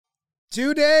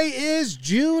Today is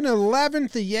June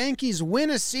 11th. The Yankees win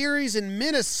a series in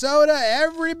Minnesota.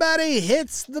 Everybody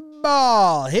hits the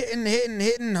ball.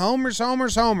 Hitting. Homers.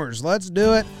 Let's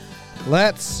do it.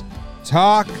 Let's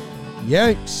talk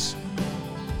Yanks.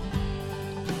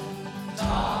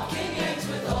 Talking Yanks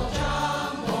with old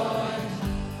John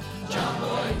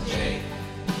Boy, Jake.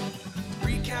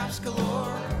 Recaps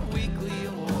galore, weekly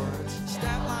awards,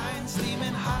 stat lines,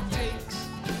 steaming hot takes.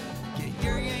 Get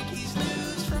your Yankees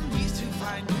news from these two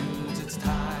fine dudes. It's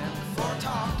time for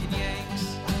Talking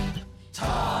Yanks.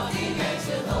 Talking Yanks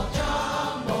with old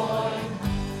John Boy,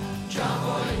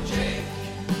 and Jake.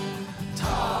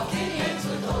 Talking Yanks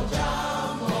with old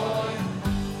John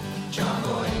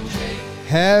Boy, and Jake.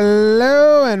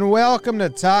 Hello and welcome to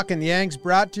Talking Yanks,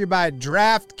 brought to you by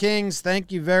DraftKings.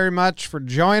 Thank you very much for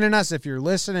joining us. If you're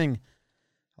listening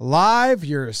live,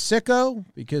 you're a sicko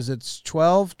because it's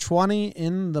 12:20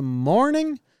 in the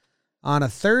morning on a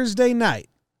Thursday night.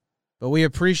 But we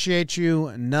appreciate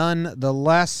you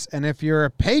nonetheless. And if you're a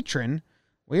patron,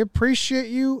 we appreciate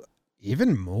you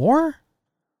even more.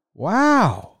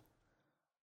 Wow.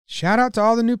 Shout out to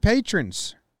all the new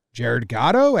patrons. Jared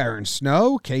Gatto, Aaron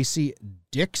Snow, Casey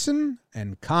Dixon,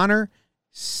 and Connor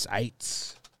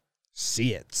Seitz.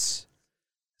 Sats.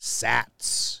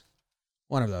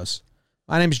 One of those.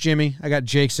 My name's Jimmy. I got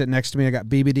Jake sitting next to me. I got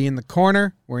BBD in the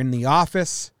corner. We're in the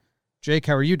office. Jake,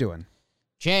 how are you doing?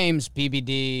 James,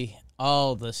 BBD,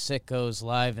 all the sickos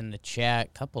live in the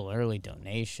chat. Couple early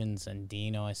donations, and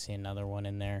Dino, I see another one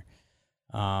in there.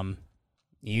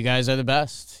 You guys are the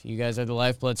best. You guys are the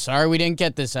lifeblood. Sorry we didn't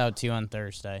get this out to you on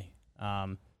Thursday.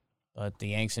 But the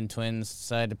Yanks and Twins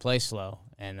decided to play slow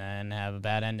and then have a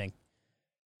bad ending.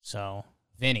 So,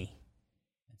 Vinny,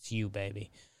 it's you, baby.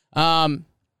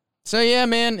 So yeah,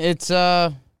 man, it's,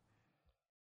 an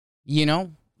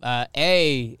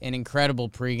incredible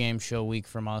pregame show week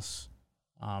from us.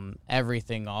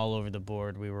 Everything all over the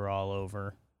board. We were all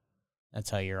over.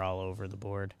 That's how you're all over the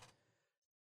board.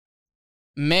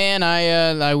 Man,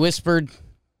 I whispered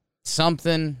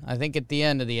something, I think, at the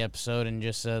end of the episode and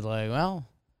just said,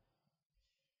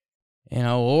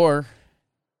 or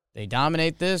they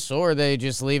dominate this or they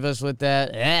just leave us with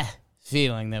that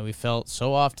feeling that we felt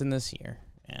so often this year.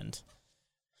 And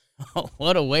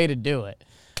what a way to do it.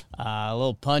 A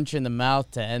little punch in the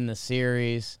mouth to end the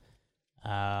series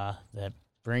that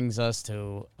brings us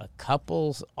to a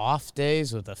couple off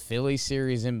days with a Philly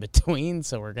series in between,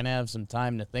 so we're going to have some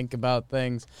time to think about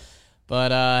things.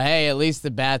 But, hey, at least the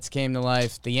bats came to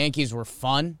life. The Yankees were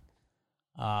fun.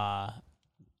 The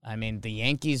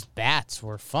Yankees' bats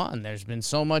were fun. There's been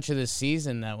so much of this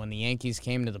season that when the Yankees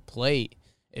came to the plate,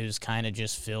 it was kind of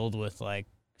just filled with,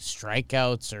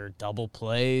 strikeouts or double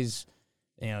plays,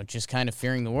 just kind of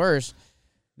fearing the worst.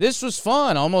 This was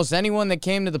fun. Almost anyone that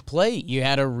came to the plate, you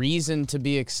had a reason to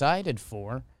be excited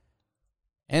for.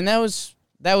 And that was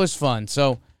fun.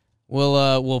 So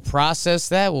we'll process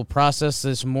that. We'll process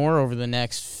this more over the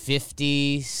next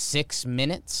 56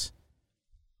 minutes.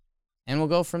 And we'll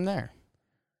go from there.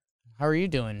 How are you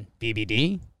doing,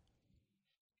 BBD?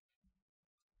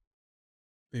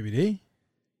 BBD?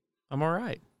 I'm all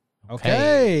right.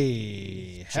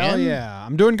 Okay. Hell yeah.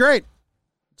 I'm doing great.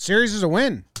 Series is a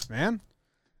win, man.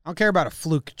 I don't care about a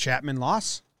fluke Chapman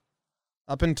loss.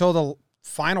 Up until the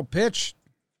final pitch,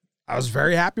 I was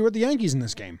very happy with the Yankees in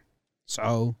this game.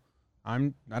 So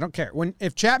I don't care.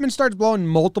 If Chapman starts blowing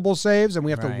multiple saves and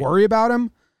we have to worry about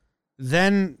him,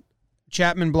 then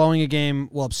Chapman blowing a game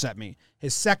will upset me.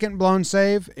 His second blown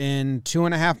save in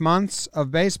 2.5 months of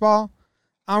baseball,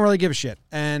 I don't really give a shit.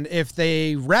 And if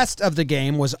the rest of the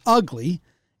game was ugly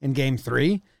in Game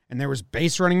 3, and there was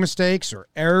base running mistakes or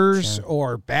errors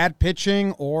or bad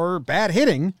pitching or bad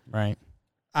hitting, right,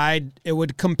 it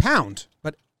would compound.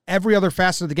 But every other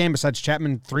facet of the game besides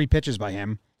Chapman, 3 pitches by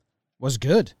him, was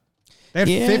good.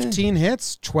 They had 15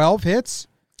 hits, 12 hits.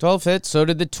 12 hits, so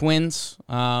did the Twins.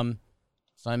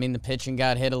 The pitching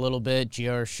got hit a little bit.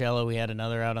 Gio Urshela, we had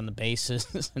another out on the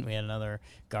bases, and we had another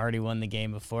Gardy won the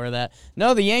game before that.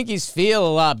 No, the Yankees feel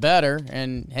a lot better,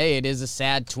 and, hey, it is a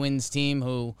sad Twins team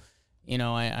who,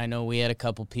 I know we had a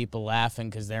couple people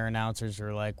laughing because their announcers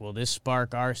were like, will this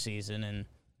spark our season? And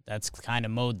that's kind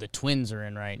of mode the Twins are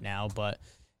in right now. But,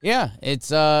 yeah,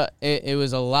 it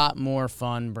was a lot more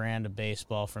fun brand of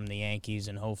baseball from the Yankees,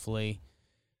 and hopefully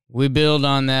we build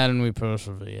on that and we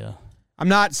persevere. I'm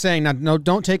not saying,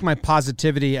 don't take my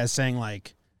positivity as saying,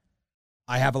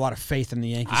 I have a lot of faith in the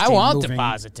Yankees team. I want the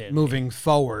positivity. Moving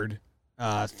forward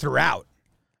throughout.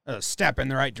 A step in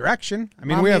the right direction.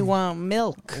 We want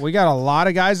milk. We got a lot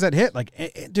of guys that hit.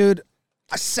 Dude,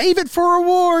 save it for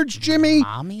awards, Jimmy.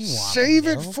 Mommy want Save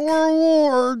milk. it for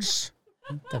awards.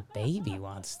 The baby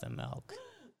wants the milk.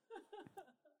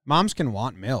 Moms can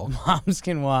want milk. Moms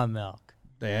can want milk.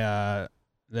 They have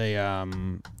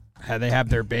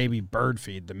their baby bird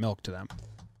feed the milk to them.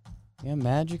 Yeah,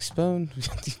 magic spoon.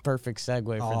 Perfect segue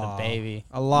for the baby.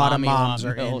 A lot Mommy of moms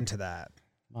want are milk. into that.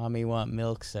 Mommy want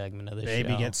milk segment of the show.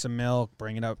 Baby gets some milk,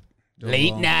 bring it up.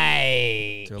 Late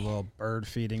night. Do a little bird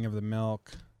feeding of the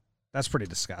milk. That's pretty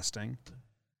disgusting.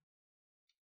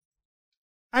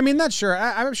 I mean, that's sure.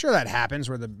 I'm sure that happens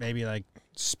where the baby like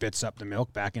spits up the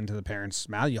milk back into the parent's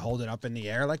mouth. You hold it up in the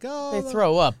air like, oh. They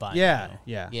throw up on Yeah,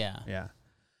 you. yeah.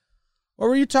 What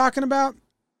were you talking about?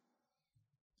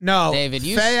 No, David,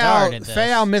 you started this.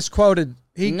 Fayal misquoted.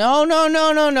 No.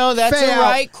 That's Fayal, a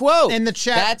right quote. in the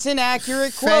chat. That's an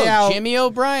accurate Fayal- quote. Jimmy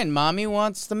O'Brien, Mommy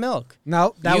wants the milk.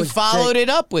 No, that You was followed Jake. it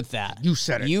up with that. You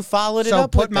said it. You followed it So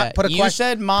up put with my- that. put a You question-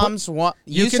 said moms want.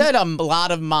 you You can- said a lot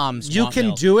of moms You want can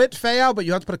milk. do it, Fayal, but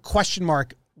you have to put a question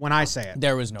mark when I say it.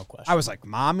 There was no question. I was like,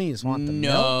 "Mommies want the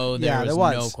milk." No, there there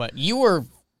was no question.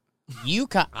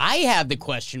 I had the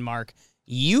question mark.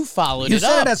 You followed You it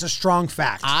said up. it as a strong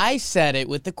fact. I said it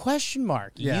with the question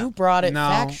mark. Yeah. You brought it No.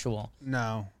 factual.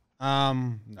 No.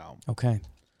 No. Okay.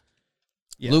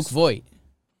 Yes. Luke Voigt,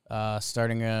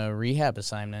 starting a rehab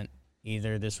assignment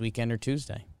either this weekend or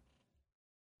Tuesday.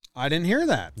 I didn't hear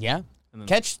that. Yeah. And then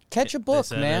Catch a they book,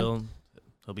 said man.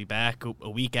 He'll be back a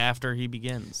week after he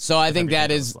begins. So I if think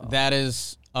everything that goes well.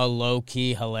 is a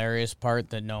low-key hilarious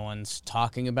part that no one's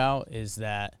talking about is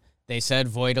that they said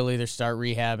Voigt will either start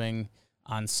rehabbing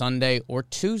on Sunday or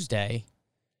Tuesday,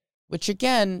 which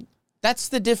again, that's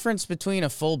the difference between a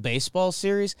full baseball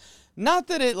series. Not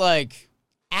that it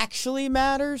actually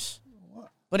matters,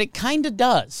 but it kind of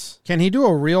does. Can he do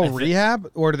a real rehab,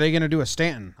 or are they going to do a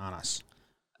Stanton on us?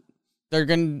 They're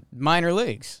going to minor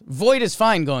leagues. Voigt is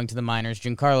fine going to the minors.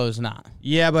 Giancarlo's not.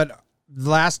 Yeah, but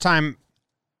last time,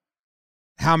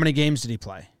 how many games did he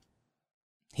play?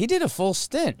 He did a full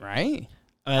stint, right?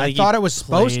 I think thought he it was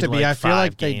supposed to played, be. I feel 5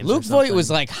 like they- games or Luke Voigt something. was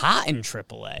hot in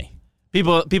AAA.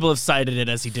 People have cited it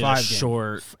as he did 5 a games.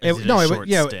 short. It was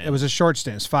stint. it was a short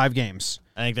stint. It's 5 games.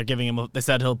 I think they're giving him. They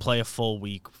said he'll play a full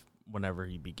week whenever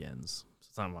he begins. So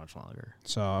it's not much longer.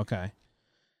 So okay.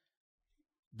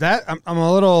 That I'm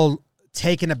a little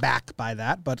taken aback by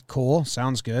that, but cool.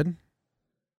 Sounds good.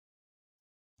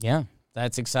 Yeah,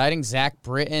 that's exciting. Zach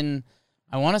Britton,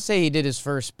 I want to say he did his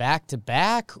first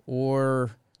back-to-back,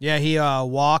 or Yeah, he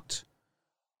walked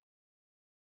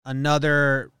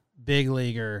another big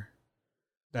leaguer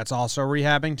that's also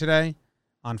rehabbing today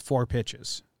on 4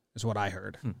 pitches, is what I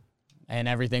heard. and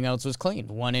everything else was clean.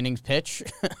 1 innings pitch,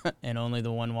 and only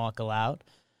the 1 walk allowed.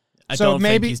 I So don't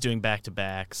maybe- think he's doing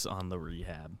back-to-backs on the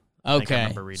rehab. I think I Okay,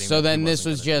 remember reading so that then he this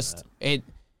wasn't was gonna do just that.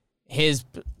 his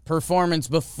performance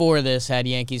before this had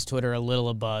Yankees Twitter a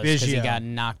little abuzz because he Biggio. got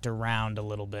knocked around a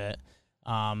little bit.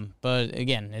 But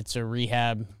again, it's a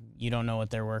rehab. You don't know what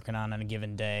they're working on a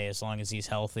given day as long as he's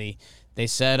healthy. They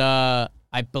said,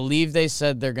 I believe they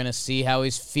said they're going to see how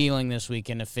he's feeling this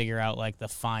weekend to figure out the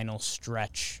final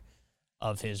stretch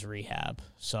of his rehab.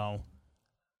 So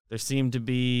There seemed to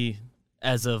be,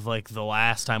 as of the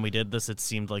last time we did this, it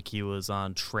seemed like he was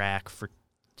on track for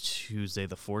Tuesday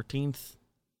the 14th.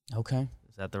 okay.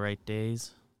 Is that the right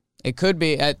days? It could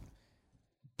be.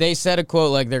 They said a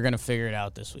quote like they're going to figure it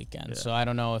out this weekend. Yeah. So I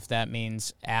don't know if that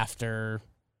means after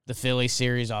the Philly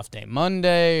series off day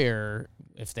Monday or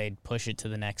if they'd push it to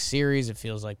the next series. It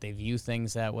feels like they view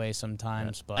things that way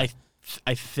sometimes. But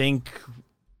I think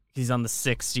he's on the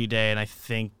 60 day, and I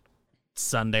think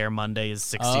Sunday or Monday is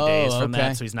 60 days from okay.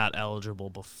 that, so he's not eligible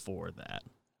before that.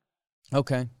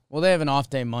 okay. Well, they have an off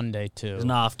day Monday too. There's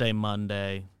an off day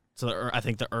Monday, so I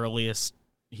think the earliest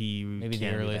he Maybe the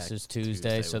can be earliest back is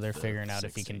Tuesday, so with they're the figuring out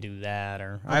if he 60. can do that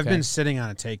or. I've okay. been sitting on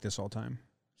a take this whole time.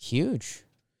 huge.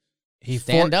 He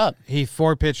Stand up. He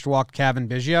 4-pitched walked Kevin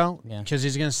Biggio Yeah. because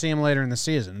he's going to see him later in the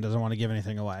season and doesn't want to give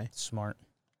anything away. Smart.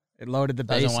 It loaded the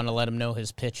base. Doesn't want to let him know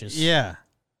his pitches. Yeah.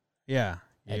 That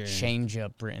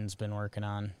changeup Britton's been working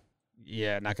on.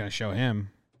 Yeah, not going to show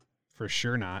him. For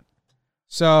sure not.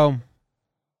 So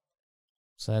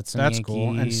So that's some that's cool.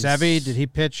 And Yankees. Sevy, did he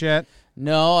pitch yet?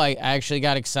 No, I actually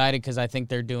got excited because I think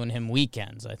they're doing him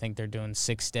weekends. I think they're doing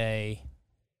 6-day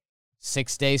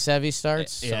Sevy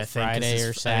starts. Yeah, So I think Friday his, or I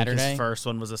think Saturday. his first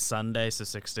one was a Sunday, so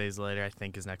 6 days later, I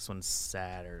think his next one's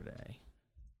Saturday.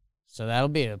 So that'll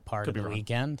be a part Could of be the wrong.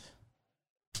 weekend.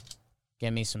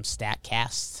 Get me some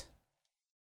StatCast.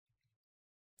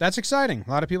 That's exciting.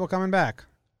 A lot of people coming back.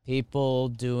 People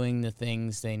doing the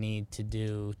things they need to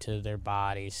do to their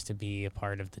bodies to be a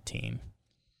part of the team.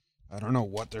 I don't know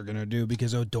what they're going to do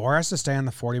because Odor has to stay on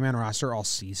the 40-man roster all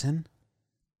season.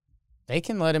 They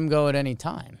can let him go at any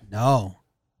time. No.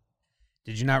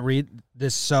 Did you not read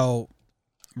this? So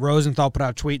Rosenthal put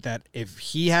out a tweet that if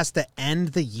he has to end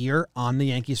the year on the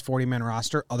Yankees 40-man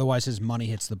roster, otherwise his money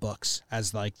hits the books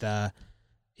as like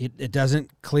it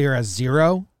doesn't clear as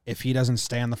zero if he doesn't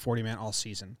stay on the 40-man all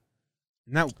season.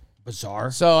 Isn't that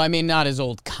bizarre? So I mean, not his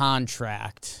old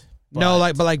contract. No,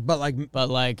 but like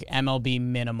MLB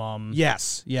minimum.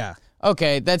 yes, yeah.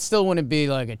 Okay, that still wouldn't be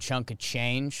like a chunk of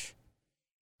change,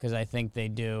 because I think they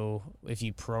do if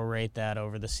you prorate that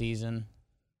over the season.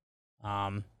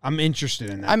 I'm interested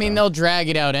in that. I mean, though. they'll drag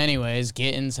it out anyways.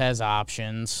 Gittins has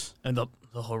options. And the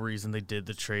whole reason they did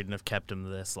the trade and have kept him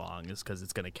this long is because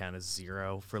it's going to count as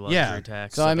zero for luxury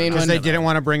tax. So, I mean, because when- they didn't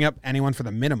want to bring up anyone for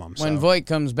the minimum. When so. Voit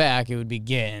comes back, it would be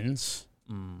Gittins.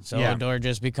 So Yeah. Odor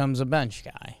just becomes a bench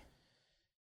guy.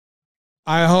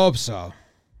 I hope so.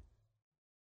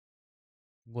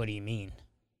 What do you mean?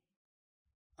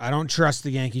 I don't trust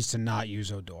the Yankees to not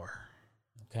use Odor.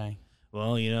 Okay.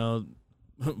 Well,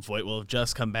 Voit will have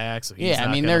just come back, so he's Yeah, I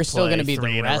not mean, gonna they're still going to be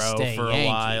the rest day for Yankees. a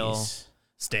while.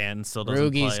 Stan still doesn't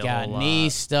Rugi's play a got whole knee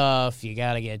lot. stuff. You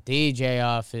got to get DJ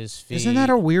off his feet. Isn't that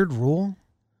a weird rule?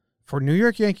 For New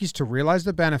York Yankees to realize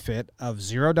the benefit of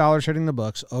 $0 hitting the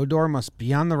books, Odor must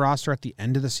be on the roster at the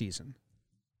end of the season.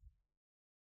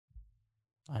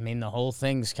 I mean, the whole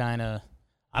thing's kind of...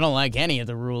 I don't like any of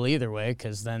the rule either way,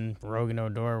 because then Rogan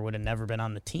Odor would have never been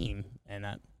on the team, and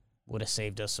that would have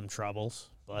saved us some troubles.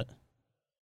 But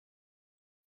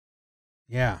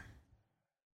Yeah.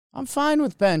 I'm fine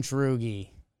with bench Rugi.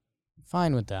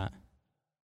 Fine with that.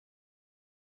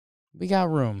 We got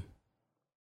room.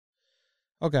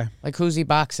 Okay. Like, who's he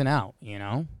boxing out,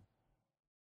 Wade.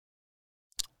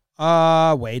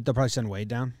 They'll probably send Wade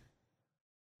down.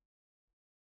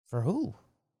 For who?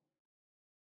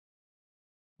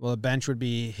 Well, the bench would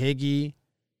be Higgy,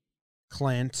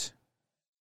 Clint.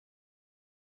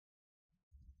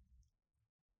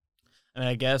 I mean,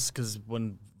 I guess because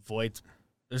when Voigt's...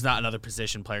 There's not another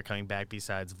position player coming back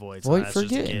besides Voigt. Voigt that's for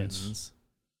just Gittins. Gittins.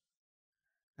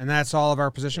 And that's all of our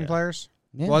position Yeah. players?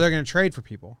 Yeah. Well, they're going to trade for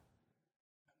people.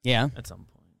 Yeah. At some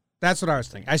point. That's what I was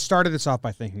thinking. I started this off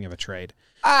by thinking of a trade.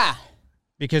 Ah!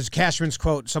 Because Cashman's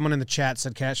quote, someone in the chat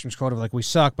said Cashman's quote of like, we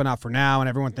suck, but not for now. And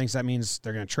everyone thinks that means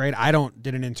they're going to trade. I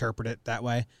didn't interpret it that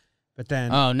way. But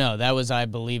then, Oh, no, that was I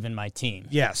believe in my team.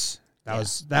 yes,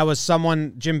 that was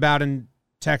someone, Jim Bowden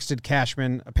texted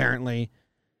Cashman apparently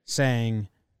saying,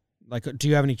 like, do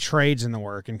you have any trades in the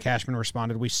work? And Cashman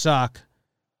responded, we suck,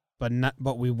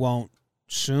 but we won't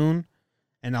soon.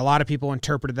 And a lot of people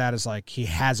interpreted that as like he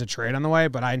has a trade on the way,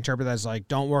 but I interpret that as like,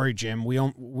 don't worry, Jim, we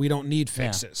don't need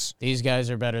fixes. These guys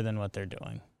are better than what they're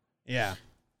doing. Yeah.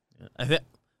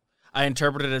 I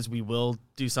interpret it as we will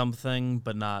do something,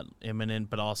 but not imminent.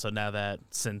 But also now that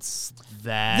since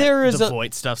that There is the a-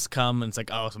 Voigt stuff's come, and it's like,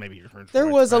 oh, so maybe There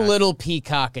Voigt's was a back. little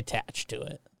peacock attached to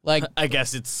it. Like, I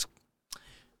guess since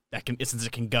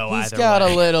it can go he's either got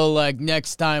way. a little, like,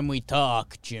 next time we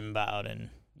talk, Jim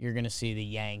Bowden, you're going to see the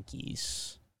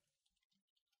Yankees.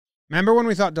 Remember when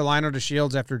we thought Delino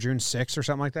DeShields after June 6th or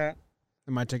something like that?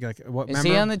 It might take like what? Is remember?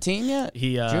 he on the team yet?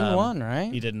 He June 1,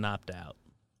 right? He didn't opt out.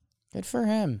 Good for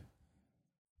him.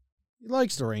 He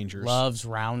likes the Rangers. Loves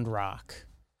Round Rock.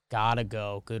 Gotta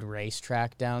go. Good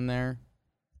racetrack down there.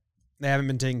 They haven't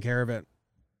been taking care of it.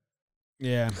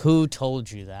 Yeah. Who told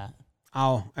you that?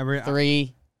 Oh,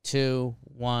 3, 2,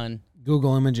 1.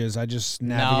 Google Images. I just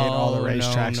navigate all the No,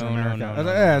 racetracks in no, America.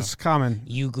 no, Yeah, it's common.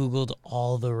 You Googled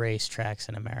all the racetracks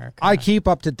in America. I keep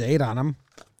up to date on them.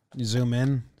 You zoom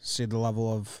in, see the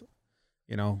level of,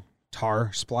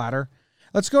 tar splatter.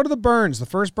 Let's go to the burns. The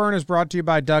first burn is brought to you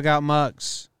by Dugout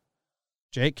Mugs.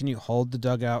 Jake, can you hold the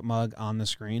Dugout mug on the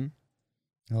screen?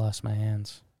 I lost my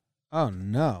hands. Oh,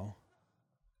 no.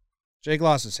 Jake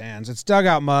lost his hands. It's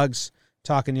Dugout Mugs,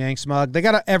 Talking Yanks mug. They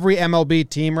got every MLB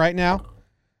team right now.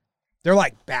 They're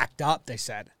like backed up, they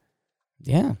said.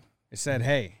 Yeah. They said,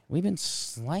 hey, We've been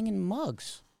slanging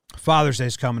mugs. Father's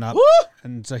Day's coming up.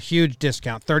 And it's a huge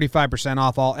discount. 35%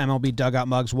 off all MLB Dugout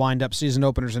Mugs, wind-up season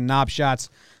openers, and knob shots.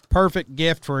 Perfect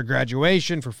gift for a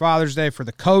graduation, for Father's Day, for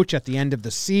the coach at the end of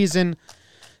the season,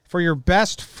 for your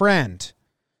best friend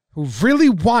who really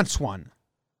wants one.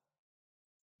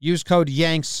 Use code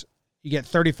YANKS. You get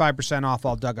 35% off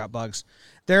all Dugout Mugs.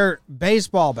 They're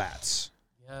baseball bats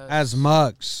as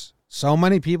mugs. So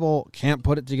many people can't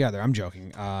put it together. I'm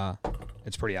joking.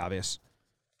 It's pretty obvious.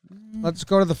 Let's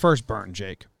go to the first burn,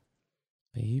 Jake.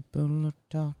 People are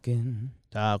talking.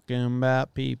 Talking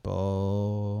about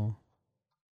people.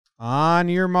 On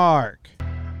your mark.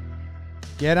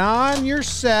 Get on your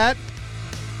set.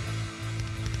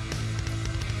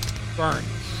 Burn.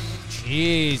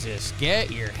 Jesus,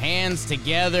 get your hands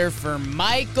together for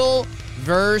Michael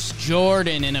versus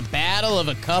Jordan in a battle of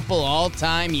a couple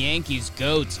all-time Yankees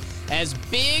GOATs as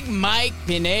Big Mike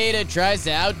Pineda tries to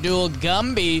outduel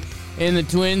Gumby in the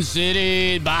Twin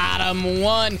City bottom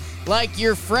one. Like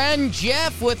your friend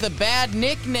Jeff with a bad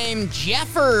nickname,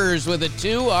 Jeffers, with a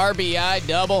 2 RBI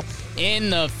double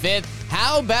in the 5th.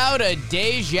 How about a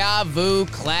deja vu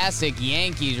classic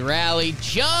Yankees rally?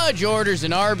 Judge orders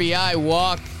an RBI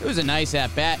walk. It was a nice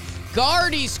at-bat.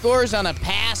 Gardy scores on a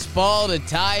pass ball to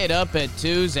tie it up at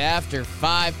 2s after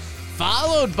 5,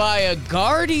 followed by a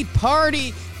Gardy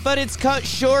party, but it's cut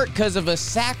short because of a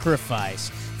sacrifice.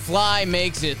 Fly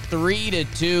makes it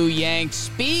 3-2 Yanks.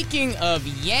 Speaking of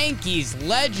Yankees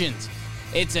legends,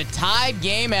 it's a tied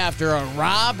game after a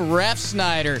Rob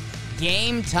Refsnyder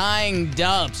game-tying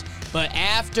dubs. But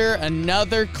after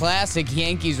another classic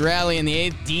Yankees rally in the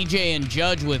 8th, DJ and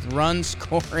Judge with run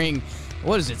scoring,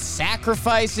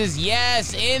 sacrifices?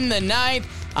 Yes, in the 9th.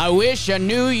 I wish I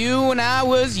knew you when I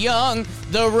was young.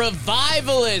 The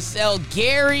Revivalists, El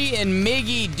Gary and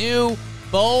Miggy Do,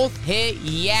 both hit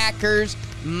yackers.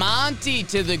 Monty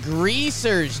to the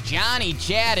Greasers, Johnny,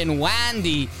 Chad, and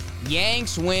Wandy.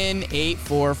 Yanks win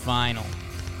 8-4 final.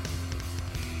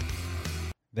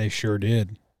 They sure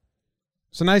did.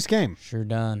 It's a nice game. Sure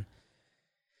done.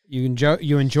 You enjoyed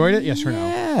it? Yes or no?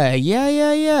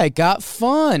 Yeah. It got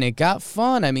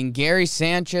fun. I mean, Gary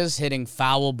Sanchez hitting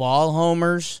foul ball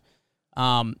homers.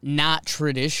 Not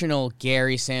traditional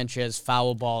Gary Sanchez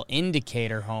foul ball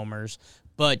indicator homers,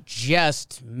 but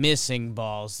just missing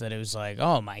balls that it was like,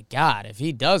 oh my God, if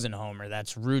he doesn't homer,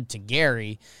 that's rude to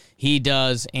Gary. He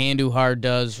does. Andujar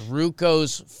does.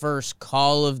 Rucco's first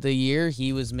call of the year.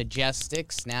 He was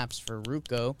majestic. Snaps for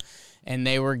Rucco. And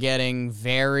they were getting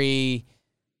very...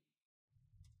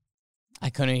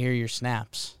 I couldn't hear your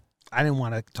snaps. I didn't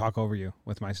want to talk over you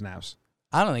with my snaps.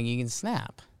 I don't think you can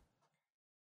snap.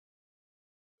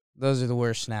 Those are the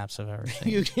worst snaps I've ever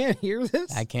seen. You can't hear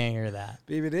this? I can't hear that.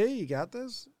 BBD, you got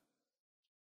this?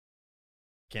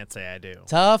 Can't say I do.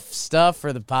 Tough stuff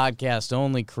for the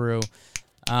podcast-only crew.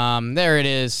 There it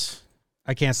is.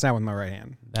 I can't snap with my right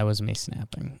hand. That was me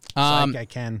snapping. Psych, I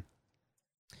can.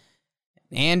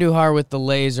 Andujar with the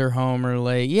laser homer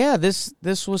late. Yeah, this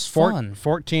was fun.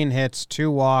 14 hits, 2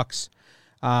 walks.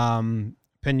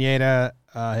 Pineda,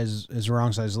 his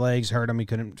wrong side of his legs hurt him. He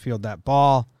couldn't field that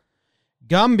ball.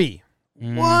 Gumby,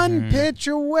 1 pitch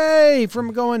away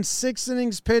from going 6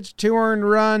 innings pitched, 2 earned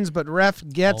runs, but ref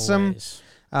gets Always.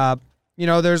 him.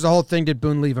 There's the whole thing. Did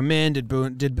Boone leave him in?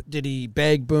 Did he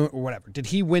beg Boone or whatever? Did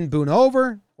he win Boone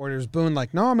over? Or was Boone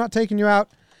like, no, I'm not taking you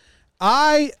out?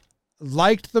 I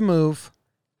liked the move,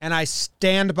 and I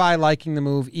stand by liking the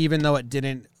move, even though it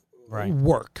didn't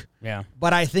work. Yeah.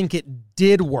 But I think it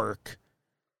did work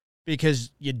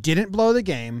because you didn't blow the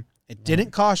game. It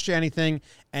didn't cost you anything,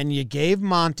 and you gave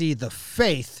Monty the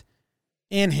faith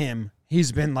in him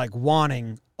he's been like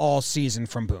wanting all season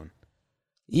from Boone.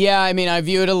 Yeah, I mean, I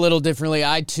view it a little differently.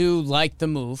 I, too, like the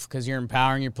move because you're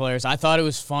empowering your players. I thought it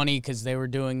was funny because they were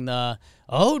doing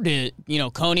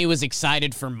Coney was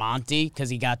excited for Monty because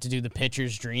he got to do the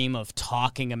pitcher's dream of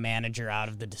talking a manager out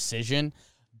of the decision.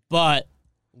 But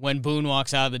when Boone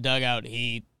walks out of the dugout,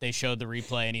 they showed the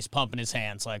replay, and he's pumping his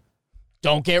hands like,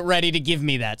 don't get ready to give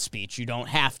me that speech. You don't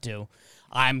have to.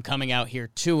 I'm coming out here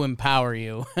to empower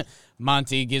you.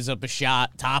 Monty gives up a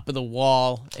shot, top of the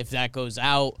wall. If that goes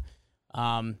out,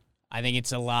 I think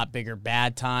it's a lot bigger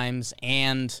bad times.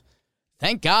 And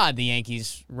thank God the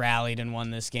Yankees rallied and won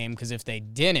this game, because if they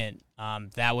didn't,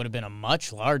 that would have been a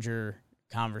much larger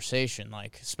conversation.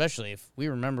 Like, especially if we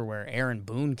remember where Aaron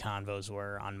Boone convos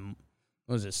were on,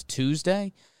 what was this,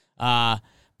 Tuesday? But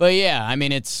yeah, I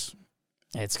mean, it's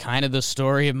kind of the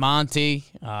story of Monty.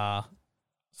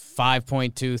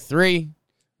 5.23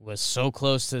 was so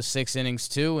close to 6 innings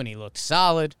too, and he looked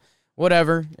solid.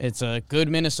 Whatever. It's a good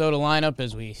Minnesota lineup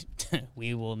as we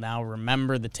will now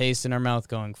remember the taste in our mouth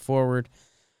going forward.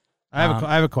 I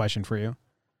have a question for you.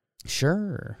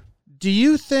 Sure. Do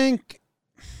you think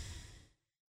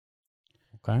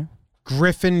Okay.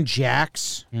 Griffin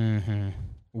Jax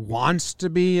wants to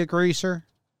be a greaser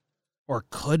or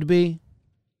could be?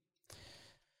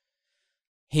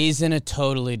 He's in a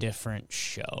totally different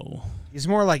show. He's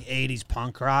more like 80s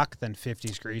punk rock than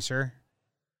 50s greaser.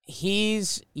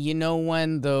 He's,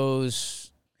 when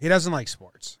those... He doesn't like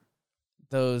sports.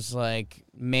 Those, like,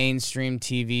 mainstream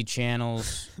TV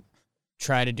channels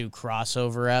try to do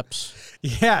crossover eps.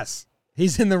 Yes.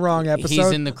 He's in the wrong episode.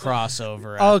 He's in the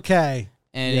crossover ep. Okay.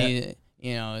 And,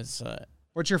 it's...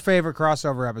 What's your favorite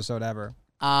crossover episode ever?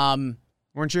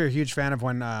 Weren't you a huge fan of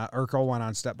when Urkel went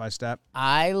on Step by Step?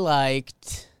 I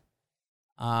liked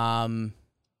I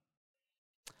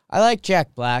like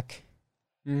Jack Black.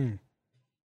 Mm.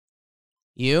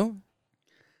 You?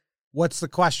 What's the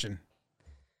question?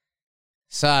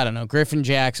 So I don't know. Griffin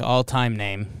Jack's all-time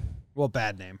name. Well,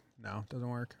 bad name. No, doesn't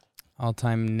work.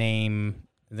 All-time name.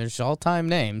 There's all-time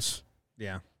names.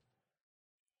 Yeah.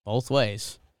 Both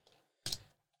ways.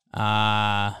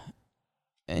 And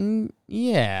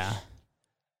yeah.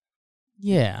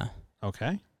 Yeah.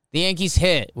 Okay. The Yankees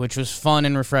hit, which was fun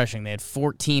and refreshing. They had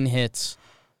 14 hits.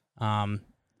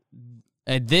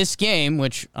 At this game,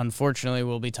 which unfortunately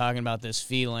we'll be talking about this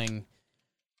feeling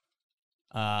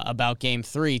about Game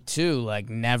 3 too, like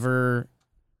never.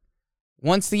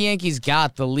 Once the Yankees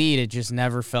got the lead, it just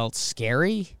never felt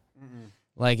scary.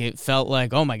 Like it felt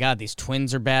like, oh my God, these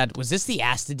Twins are bad. Was this the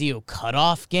Astudillo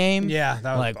cutoff game? Yeah,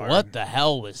 that was like hard. what the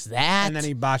hell was that? And then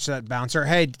he botched that bouncer.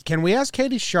 Hey, can we ask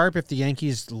Katie Sharp if the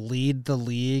Yankees lead the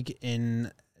league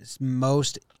in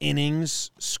most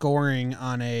innings scoring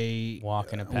on a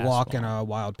Walk and a pass walk ball. and a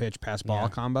wild pitch pass ball Yeah.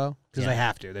 combo? Because Yeah. they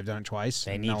have to. They've done it twice.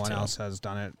 They no need one to. else has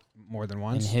done it more than in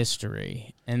once.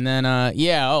 history. And then,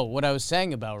 what I was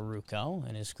saying about Ruocco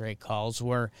and his great calls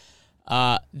were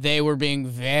they were being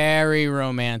very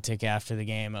romantic after the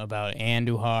game about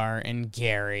Andujar and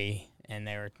Gary, and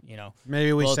they were,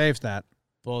 Maybe we Well- saved that.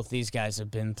 both these guys have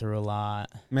been through a lot.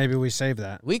 Maybe we saved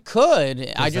that. We could.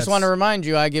 I just that's- want to remind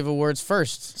you, I give awards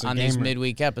first It's a on these game-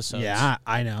 midweek episodes. Yeah,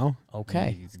 I know.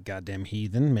 Okay. You goddamn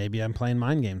heathen. Maybe I'm playing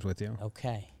mind games with you.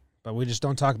 Okay. But we just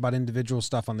don't talk about individual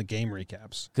stuff on the game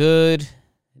recaps. Good.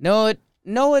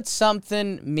 It's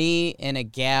something me and a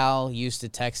gal used to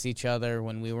text each other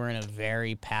when we were in a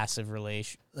very passive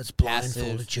relation. Let's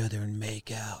blindfold each other and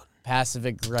make out.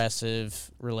 Passive-aggressive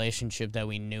relationship that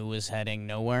we knew was heading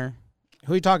nowhere.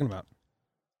 Who are you talking about?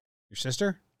 Your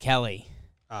sister? Kelly.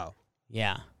 Oh,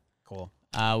 Yeah. cool.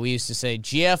 We used to say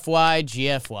GFY,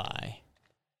 GFY.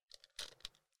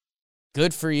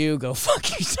 Good for you. Go fuck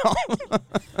yourself.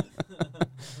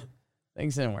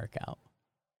 Things didn't work out.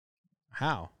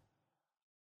 How?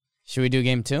 Should we do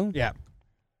game 2? Yeah.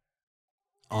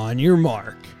 On your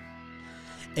mark.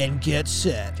 And get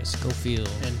set. Just go field.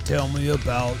 And tell me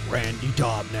about Randy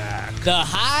Dobnak. The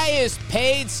highest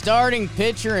paid starting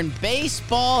pitcher in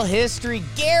baseball history,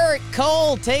 Garrett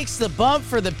Cole, takes the bump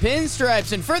for the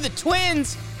Pinstripes. And for the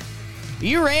Twins,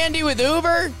 you Randy with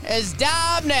Uber? As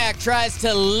Dobnak tries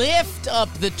to lift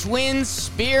up the Twins'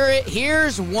 spirit,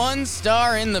 here's 1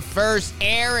 star in the first.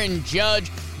 Aaron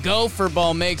Judge, gopher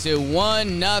ball, makes it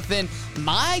 1-0.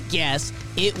 My guess,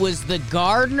 it was the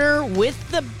Gardner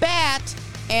with the bat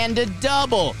and a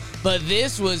double. But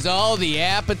this was all the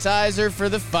appetizer for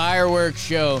the fireworks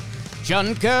show.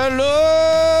 Giancarlo,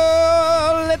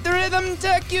 let the rhythm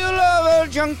take you lower,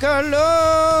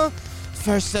 Giancarlo.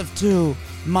 First of 2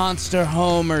 monster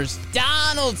homers.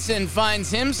 Donaldson finds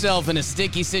himself in a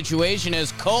sticky situation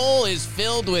as Cole is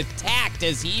filled with tact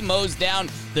as he mows down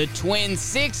the Twins.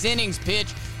 6 innings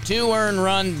pitched, 2 earned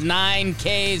runs, 9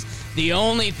 Ks. The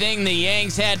only thing the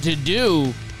Yanks had to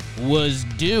do was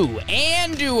do.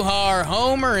 Andujar,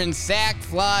 homer, and sac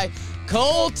fly.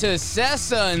 Cole to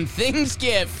Sessa, and things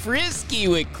get frisky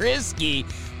with Krisky.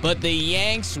 But the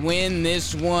Yanks win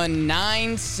this one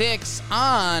 9-6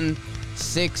 on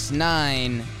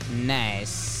 6-9.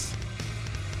 Nice.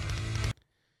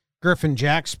 Griffin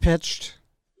Jacks pitched.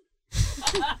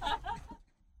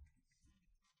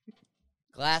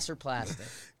 Glass or plastic?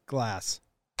 Glass.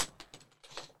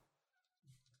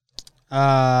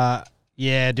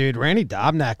 Yeah, dude, Randy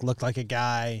Dobnak looked like a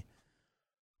guy.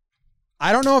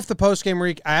 I don't know if the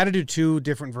postgame I had to do 2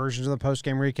 different versions of the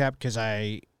postgame recap because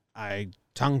I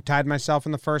tongue-tied myself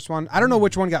in the first one. I don't know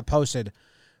which one got posted,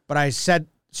 but I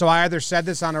either said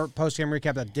this on a postgame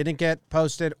recap that didn't get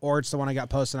posted, or it's the one I got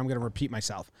posted. I'm going to repeat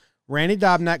myself. Randy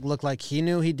Dobnak looked like he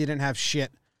knew he didn't have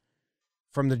shit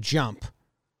from the jump.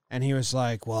 And he was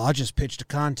like, well, I just pitched a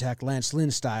contact Lance Lynn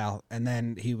style. And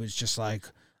then he was just like,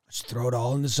 let's throw it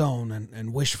all in the zone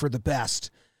and wish for the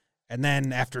best. And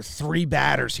then after 3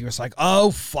 batters, he was like,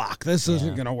 oh, fuck, this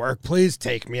isn't going to work. Please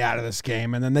take me out of this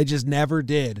game. And then they just never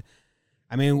did.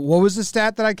 I mean, what was the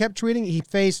stat that I kept tweeting? He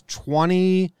faced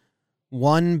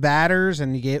 21 batters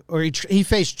and he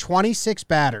faced 26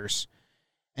 batters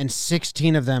and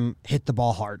 16 of them hit the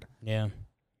ball hard. Yeah.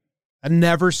 I've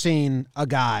never seen a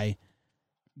guy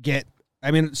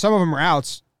some of them were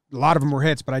outs, a lot of them were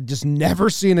hits, but I just never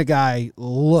seen a guy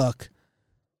look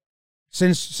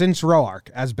since Roark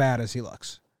as bad as he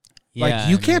looks. Yeah,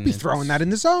 You can't be throwing that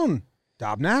in the zone,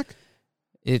 Dobnak.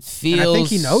 It feels. And I think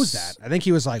he knows that. I think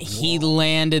he was like, He whoa.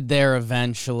 landed there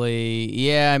eventually.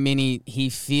 Yeah, I mean, he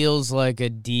feels like a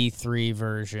D3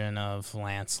 version of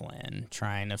Lance Lynn,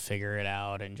 trying to figure it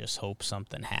out and just hope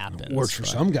something happens. Works for But,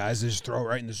 some guys. They just throw it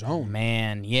right in the zone.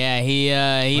 Man, yeah, he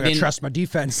I gotta didn't trust my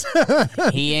defense.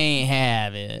 he ain't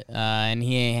have it, and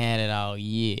he ain't had it all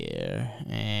year.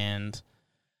 And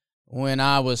when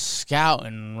I was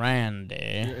scouting Randy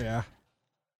Yeah.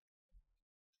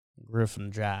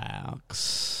 Griffin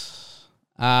Jacks,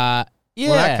 yeah,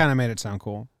 Well, that kind of made it sound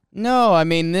cool. no, I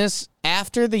mean this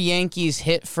after the Yankees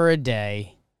hit for a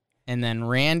day, and then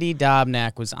Randy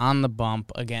Dobnak was on the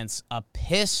bump against a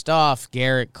pissed off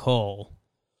Garrett Cole.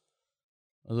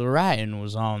 The writing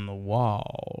was on the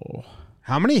wall.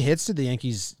 How many hits did the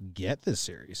Yankees get this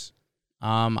series?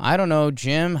 I don't know,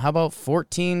 Jim. How about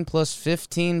 14 plus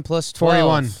 15 plus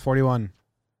 12? 41.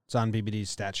 It's on BBD's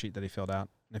stat sheet that he filled out.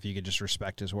 If you could just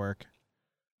respect his work.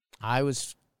 I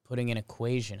was putting an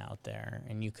equation out there,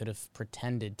 and you could have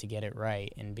pretended to get it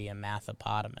right and be a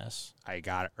mathopotamus. I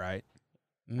got it right.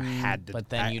 had to- But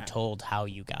then I- you told how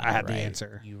you got it I had right. the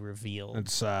answer. You revealed.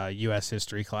 It's U.S.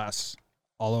 history class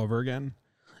all over again.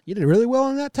 You did really well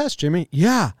on that test, Jimmy.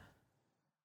 Yeah.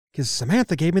 Because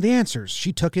Samantha gave me the answers.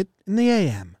 She took it in the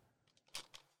AM.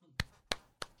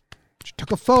 She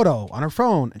took a photo on her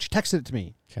phone, and she texted it to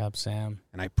me. Job, Sam.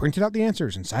 And I printed out the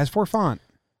answers in size 4 font.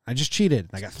 I just cheated.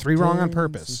 I got 3 wrong on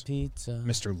purpose. Pizza.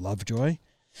 Mr. Lovejoy.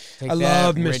 Take I that,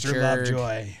 loved Mr. Richard.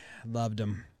 Lovejoy. Loved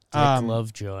him. Dick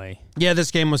Lovejoy. Yeah,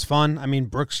 this game was fun. I mean,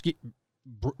 Brooksky.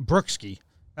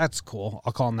 That's cool.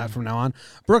 I'll call him that from now on.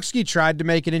 Brooksky tried to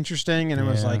make it interesting, and it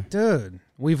was Yeah. like, dude,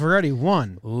 we've already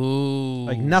won. Ooh.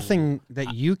 Like, nothing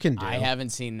that you can do. I haven't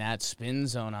seen that spin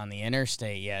zone on the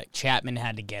interstate yet. Chapman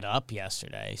had to get up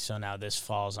yesterday, so now this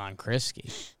falls on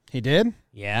Krisky. He did?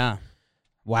 Yeah.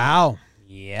 Wow.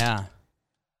 Yeah.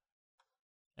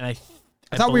 And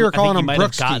I thought we were calling think him he might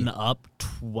have Brooksky. gotten up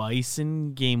twice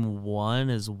in game 1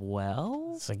 as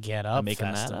well. It's a get up making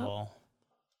that up? festival.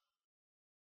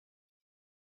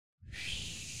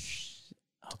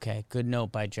 Okay, good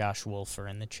note by Josh Wolfer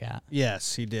in the chat.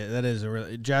 Yes, he did. That is a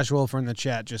really. Josh Wolfer in the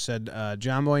chat just said,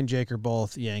 John Boy and Jake are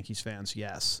both Yankees fans.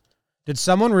 Yes. Did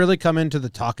someone really come into the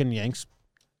Talkin' Yanks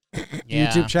Yeah.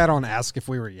 YouTube channel and ask if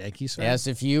we were Yankees fans? As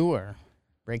if you were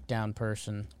breakdown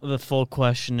person. The full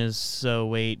question is, so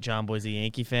wait, John Boy's a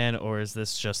Yankee fan, or is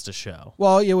this just a show?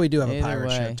 Well, yeah, we do have a Either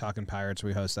pirate show, way. Talking Pirates.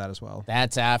 We host that as well.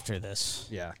 That's after this.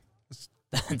 Yeah.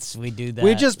 We do that.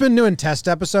 We've just been doing test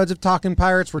episodes of Talking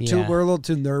Pirates. We're Yeah. a little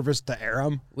too nervous to air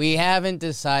them. We haven't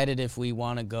decided if we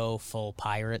want to go full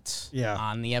pirates Yeah.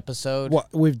 on the episode. What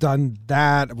we've done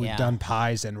that. We've Yeah. done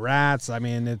pies and rats. I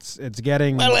mean, it's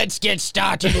getting. Well, let's get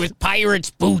started with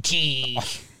Pirates Booty.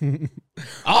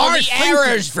 All I the think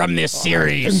errors from this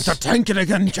series. into tanking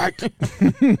again, Jake.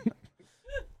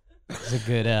 It's a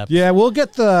good app. Yeah, we'll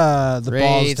get the Rate,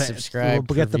 balls to subscribe,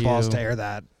 We'll get the balls to review. air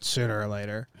that sooner or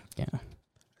later. Yeah.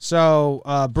 So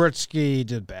Britsky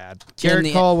did bad. Jim, Garrett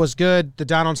the- Cole was good. The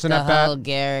Donaldson at bat.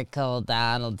 Garrett Cole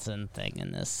Donaldson thing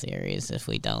in this series. If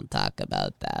we don't talk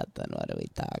about that, then what are we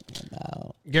talking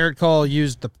about? Garrett Cole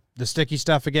used the sticky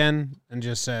stuff again and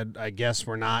just said, I guess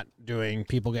we're not doing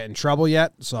people get in trouble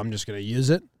yet, so I'm just going to use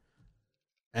it.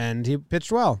 And he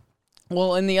pitched well.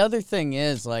 Well, and the other thing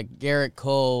is, like, Garrett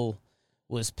Cole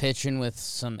was pitching with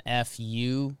some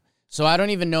FU, so I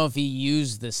don't even know if he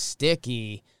used the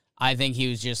sticky. I think he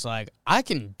was just like, I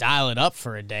can dial it up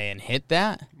for a day and hit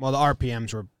that. Well, the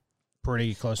RPMs were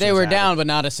pretty close to They his were average. down, but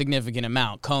not a significant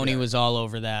amount. Coney Yeah. was all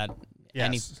over that.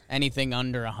 Yes. Anything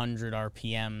under 100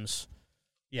 RPMs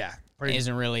Yeah. Pretty,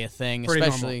 isn't really a thing, pretty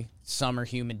especially summer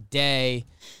humid day.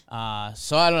 So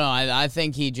I don't know. I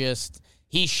think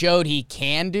he showed he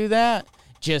can do that.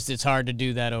 Just it's hard to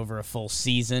do that over a full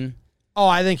season. oh,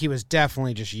 I think he was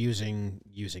definitely just using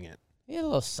it. Yeah, a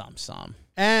little some.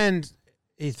 And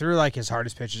he threw like his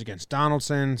hardest pitches against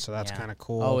Donaldson, so that's Yeah. kind of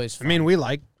cool. Always I mean,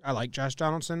 I like Josh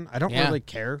Donaldson. I don't Yeah. really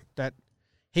care that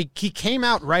he came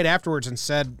out right afterwards and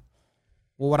said,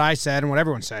 well, what I said and what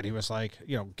everyone said. He was like,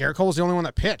 Garrett Cole's the only one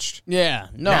that pitched. Yeah,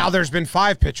 no. Now there's been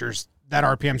 5 pitchers that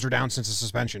RPMs are down since the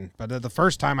suspension. But the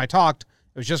first time I talked,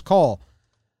 it was just Cole.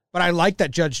 But I like that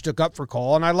Judge stood up for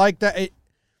Cole, and I like that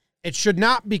it should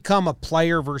not become a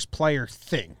player versus player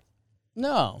thing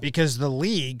No. because the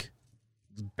league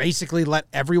basically let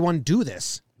everyone do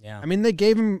this. Yeah. I mean, they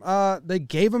gave him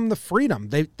the freedom.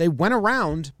 They went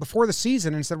around before the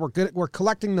season and said we're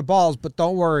collecting the balls, but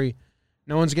don't worry,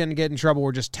 no one's going to get in trouble.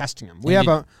 We're just testing them. We And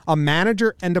have a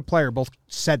manager and a player both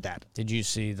said that. Did you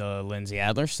see the Lindsey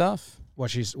Adler stuff?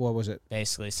 What was it?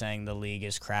 Basically saying the league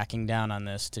is cracking down on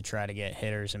this to try to get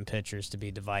hitters and pitchers to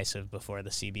be divisive before the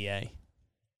CBA.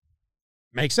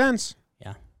 Makes sense.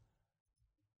 Yeah.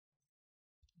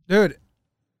 Dude,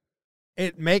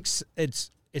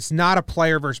 it's not a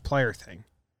player versus player thing.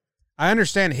 I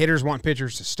understand hitters want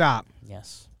pitchers to stop,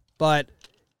 Yes. but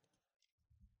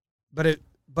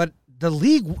the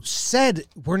league said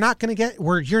you're not going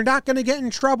to get in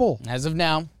trouble. As of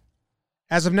now.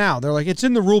 As of now, they're like, it's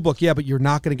in the rule book, yeah, but you're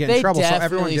not going to get in trouble. So everyone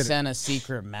definitely did sent a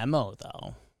secret memo,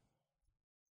 though.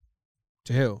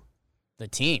 To who? The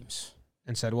teams.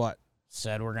 And said what?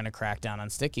 Said we're going to crack down on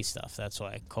sticky stuff. That's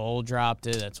why Cole dropped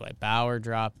it. That's why Bauer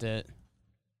dropped it.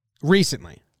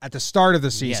 Recently, at the start of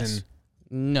the season, Yes.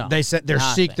 No. they said their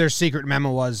nothing. secret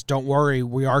memo was, don't worry,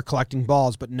 we are collecting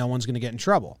balls, but no one's going to get in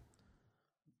trouble.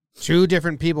 Two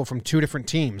different people from two different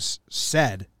teams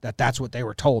said that that's what they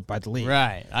were told by the league.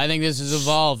 Right. I think this is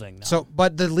evolving, though. So,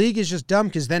 but the league is just dumb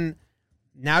because then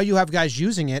now you have guys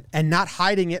using it and not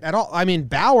hiding it at all. I mean,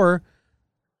 Bauer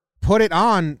put it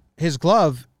on his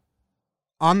glove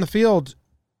on the field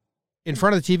in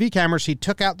front of the TV cameras. He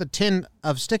took out the tin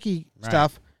of sticky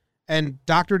stuff and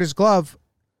doctored his glove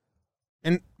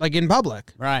in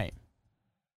public. Right.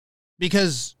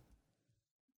 Because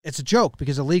it's a joke,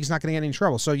 because the league's not going to get any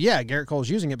trouble. So, yeah, Garrett Cole's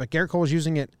using it, but Garrett Cole's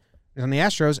using it on the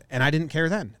Astros, and I didn't care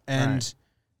then. And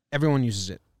everyone uses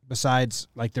it. Besides,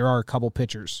 there are a couple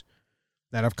pitchers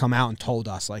that have come out and told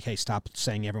us, hey, stop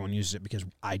saying everyone uses it because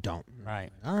I don't.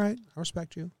 Right. All right, I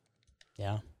respect you.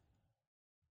 Yeah.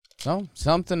 So,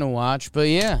 something to watch. But,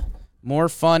 yeah, more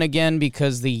fun again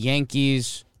because the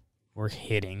Yankees were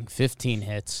hitting 15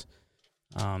 hits.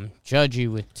 Judgy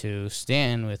with 2,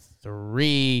 Stan with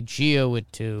 3, Gio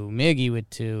with 2, Miggy with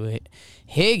 2,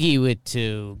 Higgy with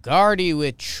 2, Gardy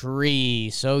with 3.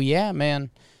 So, yeah, man,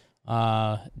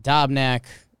 Dobnak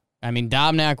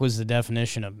was the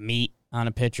definition of meat on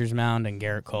a pitcher's mound, and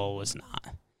Garrett Cole was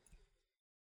not.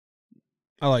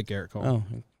 I like Garrett Cole. Oh,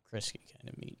 Krisky kind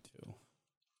of meat, too.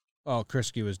 Oh,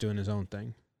 Krisky was doing his own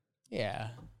thing.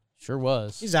 Yeah, sure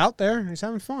was. He's out there. He's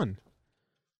having fun.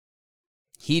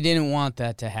 He didn't want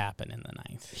that to happen in the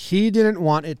 9th. He didn't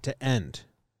want it to end.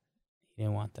 He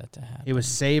didn't want that to happen. He was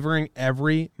savoring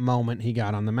every moment he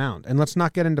got on the mound. And let's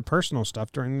not get into personal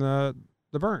stuff during the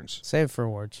burns. Save for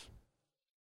awards.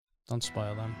 Don't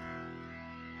spoil them.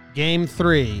 Game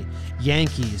 3,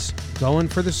 Yankees going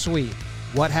for the sweep.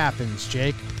 What happens,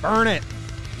 Jake? Burn it.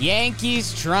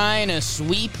 Yankees trying to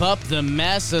sweep up the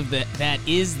mess of that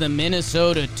is the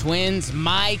Minnesota Twins.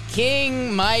 My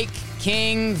king, Mike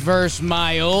King versus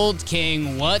my old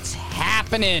king. What's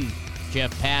happening?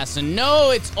 Jeff Passan. No,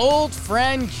 it's old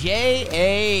friend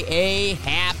J.A.A.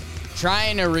 Happ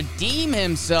trying to redeem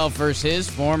himself versus his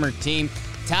former team.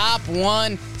 Top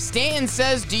 1. Stanton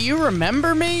says, do you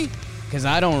remember me? Because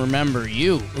I don't remember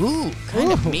you. Ooh,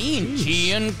 kind of mean.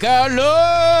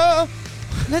 Giancarlo.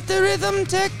 Let the rhythm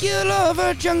take you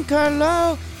over,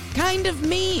 Giancarlo. Kind of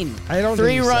mean. I don't think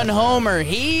he 3-run said that. homer.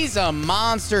 He's a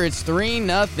monster. It's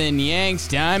 3-0 Yanks.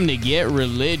 Time to get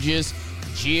religious.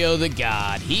 Gio the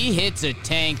God. He hits a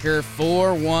tanker.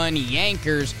 4-1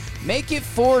 Yankers. Make it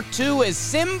 4-2 as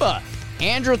Simba.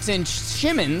 Andrelton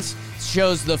Simmons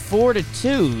shows the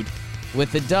fortitude with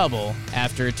the double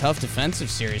after a tough defensive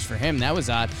series for him. That was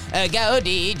odd. Go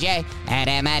DJ,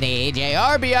 Adam DJ.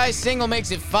 RBI single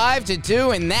makes it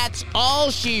 5-2, and that's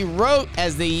all she wrote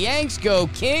as the Yanks go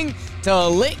king to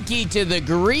Litke to the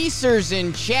Greasers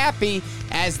and Chappie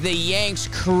as the Yanks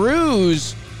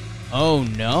cruise. Oh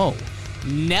no.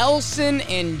 Nelson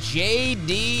and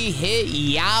JD hit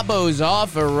Yabos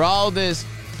off Araldis.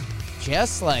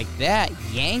 Just like that,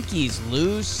 Yankees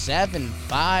lose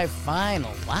 7-5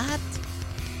 final. What?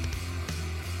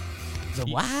 The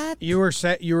what? You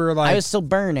were like, I was still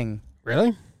burning.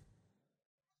 really?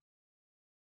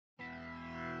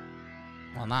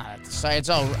 Well, not at the side. It's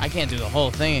all. I can't do the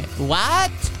whole thing.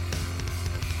 What?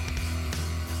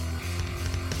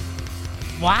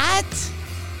 What?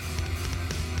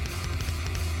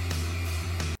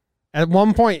 At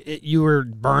one point, you were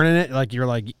burning it, you're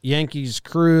like, Yankees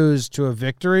cruise to a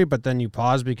victory, but then you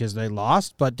paused because they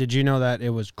lost. But did you know that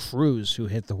it was Cruz who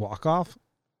hit the walk-off?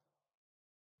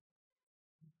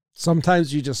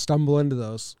 Sometimes you just stumble into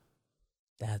those.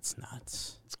 That's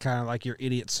nuts. It's kind of like your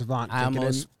idiot savant. I thinking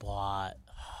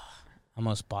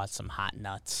almost bought some hot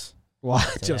nuts. What?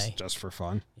 today. Just for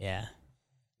fun. Yeah.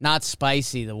 Not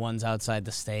spicy, the ones outside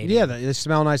the stadium. Yeah, they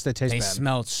smell nice. They taste They bad.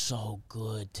 smelled so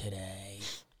good today.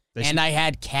 They And I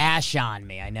had cash on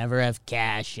me. I never have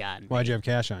cash on me. Why'd you have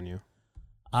cash on you?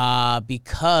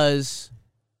 Because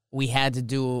we had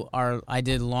to I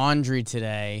did laundry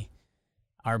today.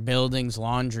 Our building's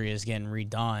laundry is getting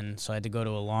redone, so I had to go to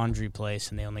a laundry place,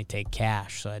 and they only take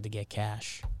cash, so I had to get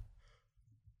cash.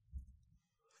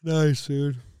 Nice,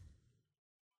 dude.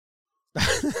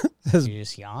 This You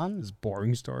just yawn? is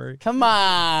boring story. Come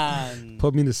on.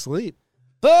 Put me to sleep.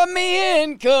 Put me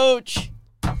in, coach.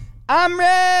 I'm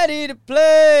ready to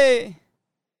play.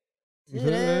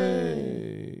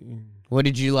 Today. What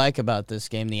did you like about this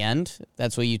game? The end?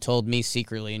 That's what you told me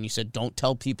secretly, and you said, don't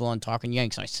tell people on Talking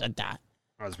Yanks. I said that.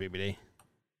 That was BBD.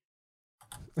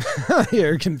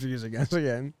 You're confusing us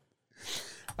again.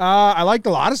 I liked a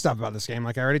lot of stuff about this game,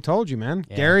 like I already told you, man.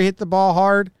 Yeah. Gary hit the ball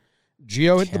hard.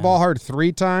 Gio hit the ball hard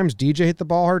 3 times. DJ hit the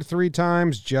ball hard 3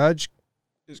 times. Judge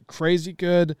is crazy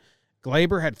good.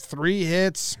 Glaber had 3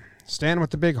 hits. Stanton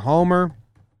with the big homer.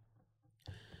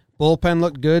 Bullpen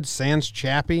looked good. Sans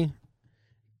Chappie.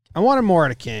 I wanted more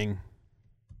out of King,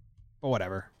 but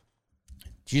whatever.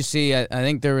 Did you see? I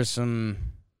think there was some.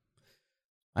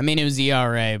 I mean, it was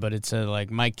ERA, but it's like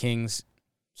Mike King's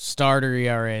starter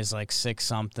ERA is like 6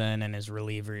 something, and his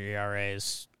reliever ERA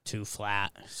is 2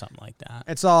 flat, something like that.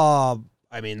 It's all.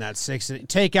 I mean, that 6.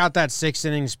 Take out that 6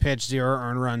 innings pitch, 0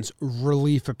 earned runs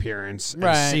relief appearance, and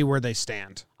Right. see where they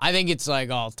stand. I think it's like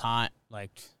all time,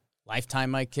 like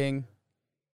lifetime Mike King,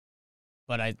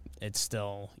 but it's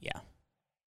still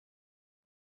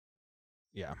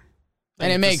Yeah.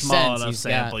 And it makes small sense. enough He's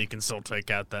sample. got- You can still take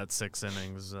out that 6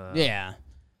 innings. Yeah.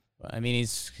 I mean,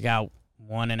 he's got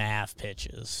 1.5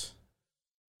 pitches.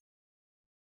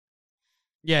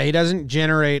 Yeah, he doesn't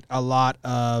generate a lot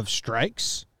of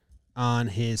strikes on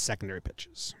his secondary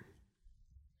pitches.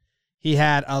 He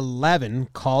had 11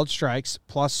 called strikes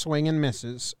plus swing and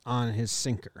misses on his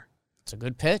sinker. It's a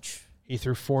good pitch. He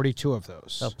threw 42 of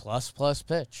those. It's a plus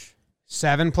pitch.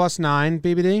 7 plus 9,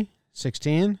 BBD,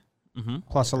 16. Mm-hmm.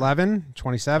 Plus 11,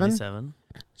 27. 27.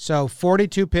 So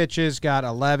 42 pitches, got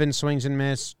 11 swings and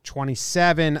miss.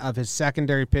 27 of his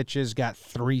secondary pitches got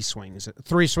 3 swings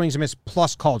and miss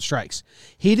plus called strikes.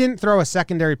 He didn't throw a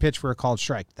secondary pitch for a called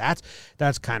strike. That's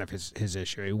kind of his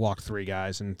issue. He walked 3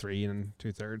 guys in 3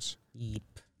 2/3. Yep.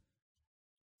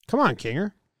 Come on,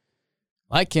 Kinger.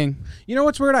 Like King. You know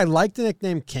what's weird? I like the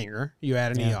nickname Kinger. You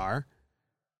add an ER.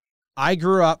 I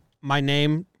grew up, my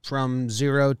name from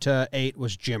 0 to 8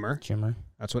 was Jimmer.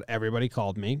 That's what everybody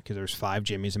called me because there's 5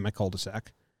 Jimmys in my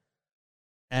cul-de-sac.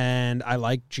 And I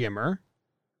like Jimmer.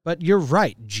 But you're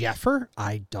right. Jeffer,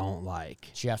 I don't like.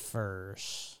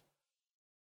 Jeffers.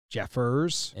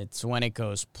 Jeffers. It's when it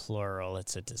goes plural,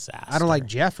 it's a disaster. I don't like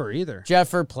Jeffer either.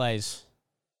 Jeffer plays.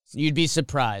 You'd be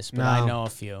surprised, but I No. know a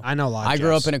few. I know a lot of I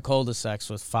grew Jeffs. up in a cul-de-sac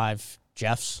with 5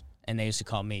 Jeffs, and they used to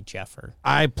call me Jeffer.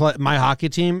 My hockey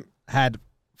team had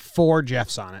 4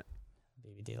 Jeffs on it.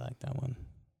 BBD like that one.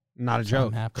 Not a So joke.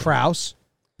 I'm happy. Kraus,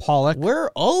 Pollock, We're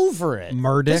over it.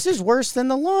 Murdick. This is worse than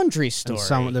the laundry story.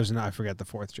 and I forget the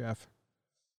 4th Jeff.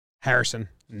 Harrison.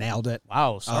 Nailed it.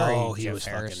 Wow, sorry, Oh, he Jeff was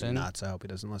Harrison. fucking nuts. I hope he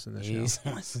doesn't listen to this show.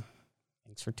 He's-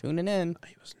 Thanks for tuning in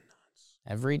He was nuts.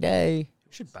 every day.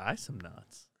 We should buy some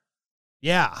nuts.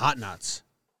 Yeah, hot nuts.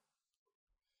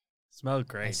 Smell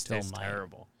great. still Tastes might.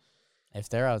 terrible. If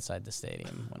they're outside the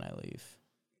stadium when I leave.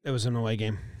 It was an away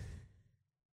game.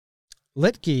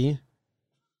 Litke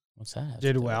What's that? have to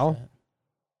Did do with well. it?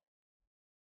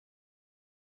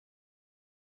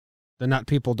 the nut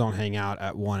people don't hang out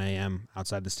at 1 a.m.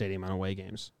 outside the stadium on away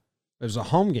games. If there's a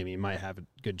home game, you might have a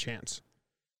good chance.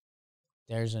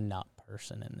 There's a nut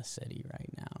person in the city right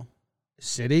now.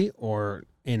 City or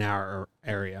in our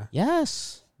area?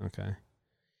 Yes. Okay.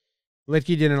 Litke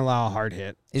didn't allow a hard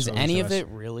hit. Is so any to of us. it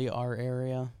really our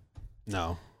area?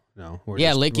 No. We're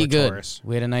Litke good. tourists.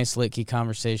 We had a nice Litke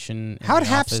conversation. in How'd the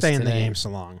Hap office stay in the today. game so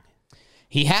long?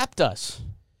 He happed us.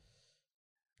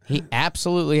 He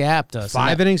absolutely happed us.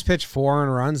 5 innings pitched, 4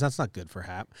 earned runs. That's not good for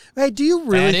Hap. Hey, do you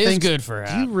really That is think good for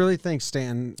Do Hap. you really think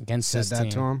Stanton Against said this that to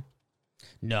team. him?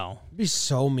 No. It'd be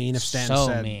so mean if Stanton So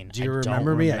said, mean. "Do you I don't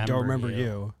remember me? I don't remember remember you."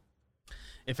 you."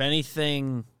 If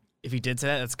anything, if he did say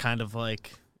that, it's kind of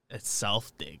like a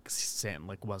self-dig. Stanton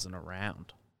wasn't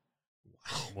around.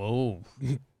 Whoa.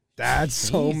 That's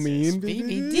so Jesus, mean,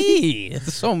 BBD.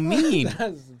 It's so mean.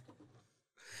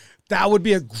 That would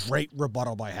be a great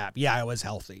rebuttal by Hap. Yeah, I was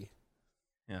healthy,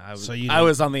 Yeah, I was. So you I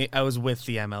was with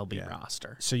the MLB Yeah.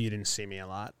 roster. so you didn't see me a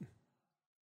lot.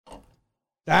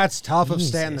 That's tough of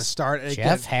Stanton to Jesus. start.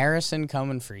 Jeff Harrison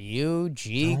coming for you.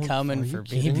 G Don't- coming are you for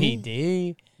kidding me?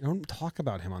 BBD. Don't talk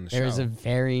about him on the There's show. a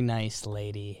very nice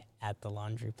lady at the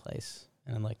laundry place,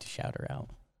 and I'd like to shout her out.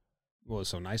 What was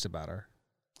so nice about her?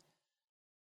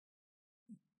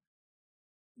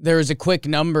 There was a quick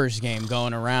numbers game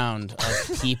going around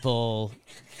of people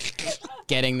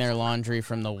getting their laundry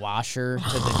from the washer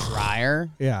to the dryer,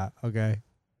 Yeah. Okay.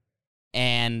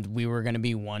 and we were going to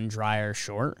be one dryer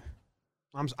short.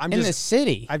 I'm in the just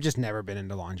city. I've just never been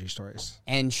into laundry stories.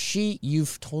 And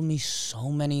you've told me so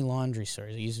many laundry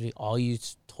stories. It used to be all you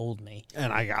told me.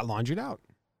 And I got laundried out.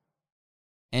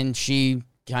 And she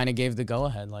kind of gave the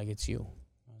go-ahead like it's you.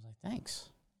 I was like, thanks.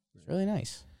 It's really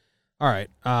nice. All right.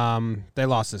 They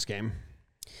lost this game.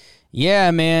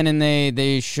 Yeah, man, and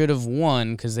they should have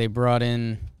won because they brought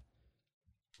in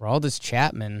Aroldis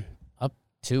Chapman up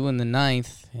 2 in the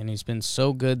 9th, and he's been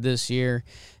so good this year.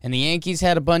 And the Yankees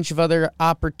had a bunch of other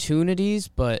opportunities,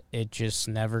 but it just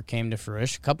never came to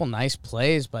fruition. A couple nice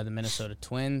plays by the Minnesota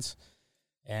Twins.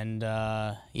 And,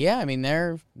 yeah, I mean,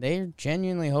 they're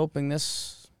genuinely hoping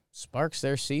this sparks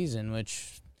their season,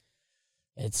 which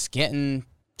it's getting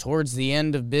towards the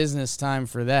end of business time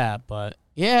for that. But,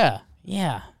 yeah,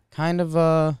 kind of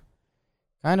a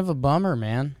bummer,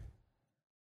 man.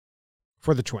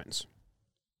 For the Twins.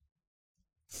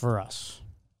 For us.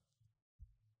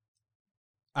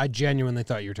 I genuinely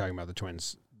thought you were talking about the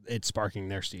Twins. It's sparking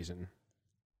their season.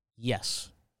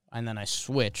 Yes. And then I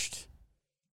switched.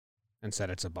 And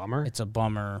said it's a bummer? It's a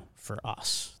bummer for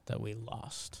us that we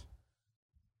lost.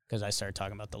 Because I started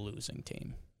talking about the losing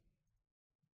team.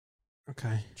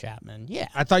 Okay. Chapman. Yeah.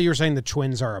 I thought you were saying the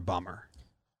Twins are a bummer.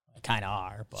 Kind of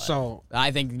are, but So I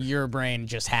think your brain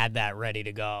just had that ready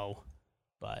to go.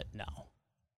 But no.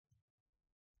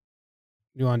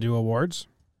 you want to do awards?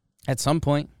 At some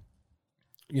point,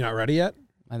 You not ready yet?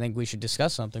 I think we should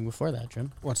discuss something before that,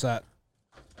 Jim. What's that?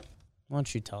 Why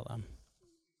don't you tell them?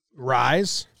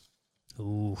 Rise?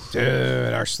 Ooh.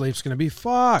 Dude, our sleep's going to be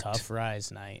fucked. Tough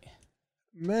Rise night.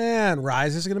 Man,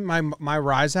 Rise is going to my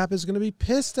Rise app is going to be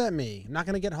pissed at me. I'm not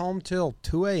going to get home till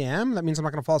 2 a.m. That means I'm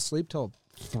not going to fall asleep till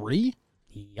 3?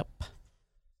 Yep.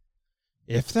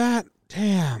 If that,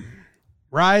 damn.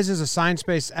 Rise is a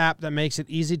science-based app that makes it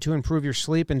easy to improve your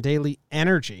sleep and daily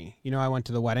energy. You know, I went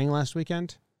to the wedding last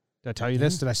weekend. Did I tell you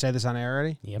this? Did I say this on air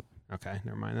already? Yep. Okay,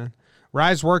 never mind then.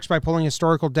 Rise works by pulling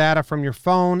historical data from your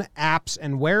phone, apps,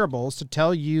 and wearables to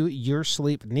tell you your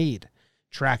sleep need.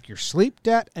 Track your sleep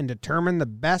debt and determine the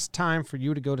best time for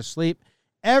you to go to sleep.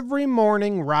 Every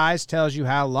morning, Rise tells you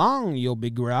how long you'll be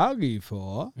groggy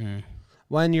for,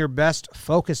 when your best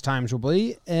focus times will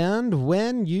be, and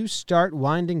when you start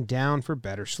winding down for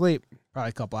better sleep. Probably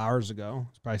a couple hours ago.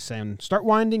 It's probably saying, start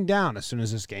winding down as soon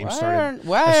as this game started.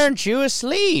 Why aren't you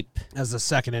asleep? As the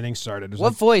second inning started. It was What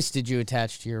like, voice did you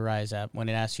attach to your Rise app when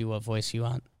it asked you what voice you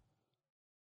want?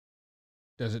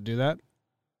 does it do that?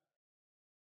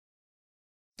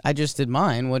 I just did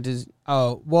mine. What does...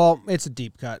 Oh, well, it's a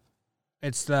deep cut.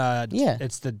 It's the Yeah.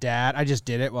 It's the dad. I just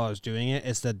did it while I was doing it.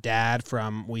 It's the dad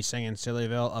from We Sing in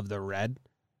Sillyville of the Red.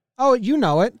 Oh, you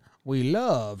know it. We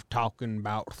love talking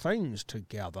about things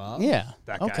together. Yeah.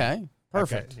 That guy. Okay.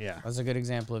 Perfect. Okay, yeah. That's a good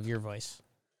example of your voice.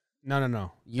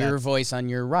 No. Your voice on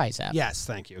your Rise app. Yes,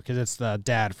 thank you. Because it's the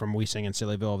dad from We Sing in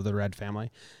Sillyville of the Red family.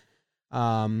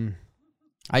 I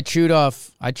chewed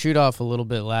off a little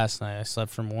bit last night. I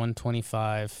slept from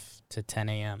 1:25 to 10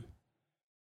 a.m.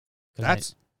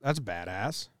 That's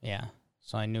badass. Yeah.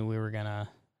 So I knew it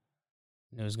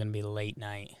was gonna be a late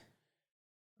night.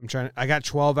 I got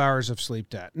 12 hours of sleep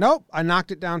debt. Nope, I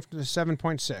knocked it down to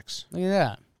 7.6. Look at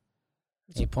that.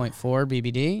 8.4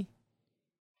 BBD.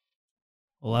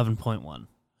 11.1.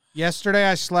 Yesterday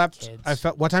I slept. Kids.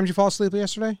 What time did you fall asleep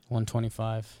yesterday?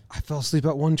 125. I fell asleep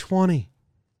at 1:20.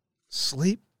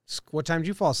 Sleep. What time did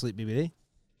you fall asleep, BBD?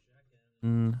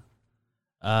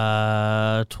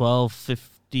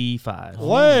 12:55.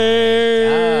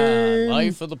 Late.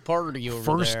 Life of the party over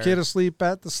First there. kid asleep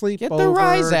at the sleepover. Get the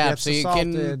Rise app gets so you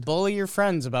can assaulted. bully your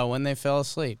friends about when they fell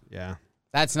asleep. Yeah.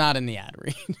 That's not in the ad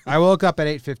read. I woke up at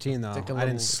 8:15 though. Took a I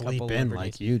didn't little- sleep couple in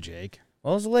liberties. like you, Jake.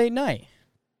 Well, it was a late night.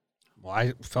 Well,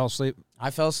 I fell asleep.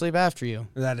 I fell asleep after you.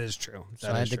 That is true. So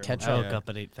That I had is to true. catch I up. woke up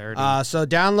at 8:30. So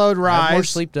download I have more Rise.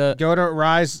 sleep to... Go to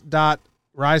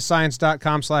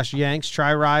risescience.com/Yanks.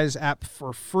 Try Rise app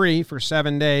for free for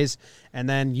 7 days, and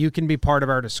then you can be part of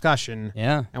our discussion,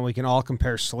 Yeah. and we can all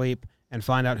compare sleep and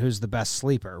find out who's the best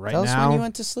sleeper. Right Tell now, us when you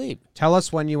went to sleep. tell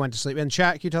us when you went to sleep. And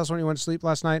chat, can you tell us when you went to sleep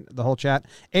last night? The whole chat.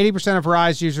 80% of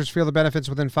Rise users feel the benefits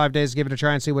within 5 days. Give it a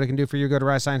try and see what it can do for you. Go to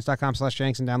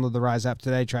risescience.com/Yanks and download the Rise app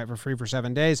today. Try it for free for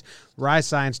 7 days.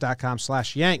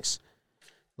 risescience.com/Yanks.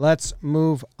 Let's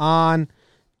move on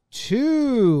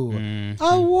to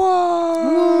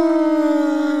awards.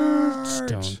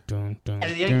 Pride of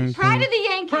the Yankees. Pride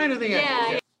of the Yankees.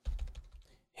 Yeah.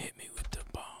 Hit me with the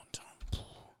bomb.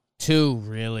 Two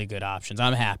really good options.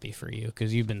 I'm happy for you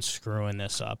because you've been screwing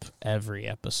this up every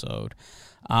episode.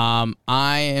 I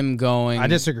am going. I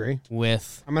disagree.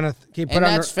 With, I'm gonna keep put and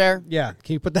on. that's fair. Yeah,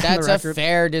 can you put that That's on the a record?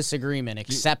 fair disagreement.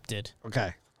 Accepted.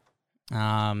 Okay.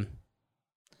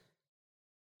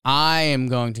 I am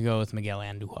going to go with Miguel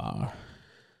Andujar.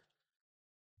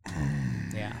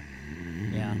 Yeah.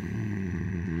 Yep.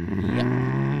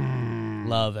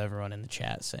 Love everyone in the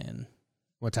chat saying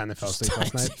What time they fell asleep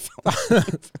last night?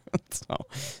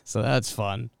 so that's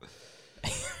fun.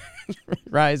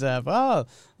 Rise up. Oh,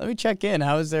 let me check in.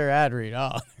 How was their ad read?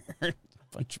 Oh, a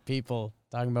bunch of people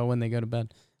talking about when they go to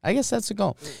bed. I guess that's the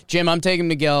goal. Jim, I'm taking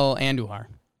Miguel Andujar.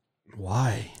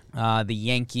 Why? The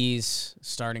Yankees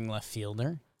starting left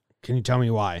fielder. Can you tell me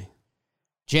why?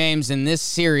 James, in this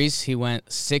series, he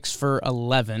went 6 for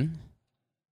 11,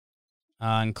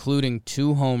 including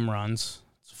 2 home runs.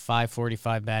 It's a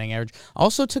 .545 batting average.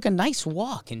 Also took a nice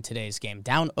walk in today's game,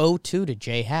 down 0-2 to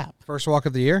J Happ. First walk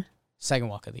of the year? Second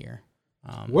walk of the year.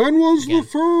 When was again, the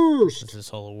first? This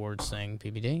whole awards thing,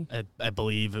 PBD. I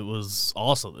believe it was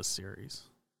also this series.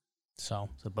 So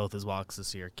both his walks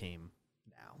this year came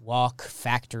now. walk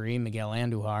factory, Miguel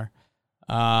Andujar.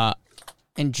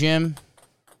 And Jim,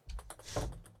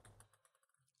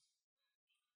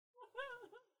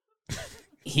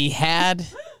 he had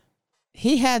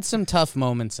some tough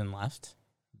moments in left.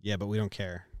 Yeah, but we don't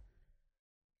care.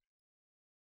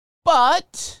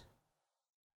 But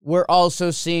we're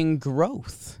also seeing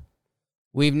growth.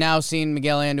 We've now seen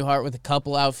Miguel Andujar with a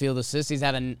couple outfield assists.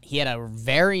 He had a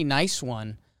very nice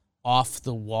one off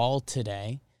the wall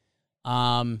today.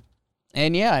 And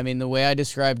yeah, I mean, the way I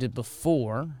described it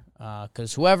before,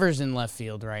 because whoever's in left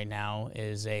field right now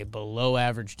is a below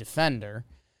average defender.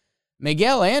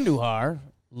 Miguel Andujar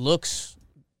looks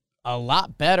a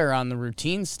lot better on the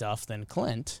routine stuff than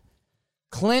Clint.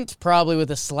 Clint probably with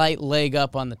a slight leg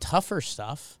up on the tougher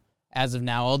stuff as of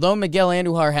now, although Miguel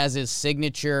Andujar has his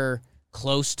signature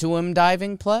close to him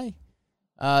diving play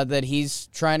that he's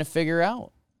trying to figure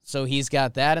out. So he's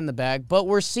got that in the bag, but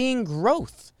we're seeing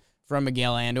growth from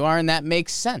Miguel Andujar, and that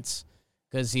makes sense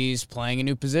because he's playing a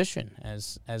new position,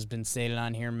 as has been stated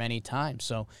on here many times.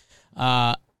 So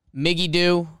Miggy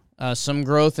do, some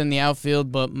growth in the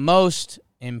outfield, but most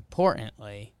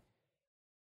importantly,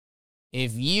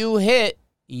 if you hit,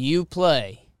 you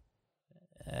play.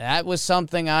 That was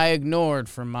something I ignored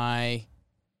from my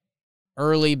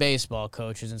early baseball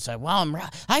coaches and said, well,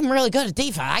 I'm really good at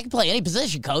defense. I can play any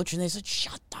position, coach. And they said,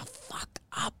 shut the fuck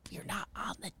up. You're not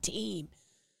on the team.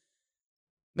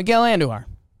 Miguel Andujar.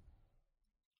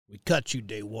 We cut you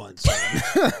day one,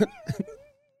 son.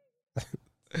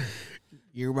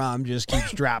 Your mom just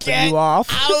keeps dropping you off.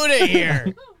 Out of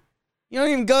here. You don't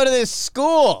even go to this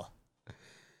school.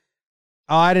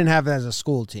 Oh, I didn't have it as a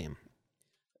school team.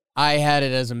 I had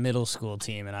it as a middle school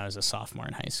team, and I was a sophomore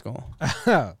in high school.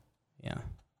 Yeah.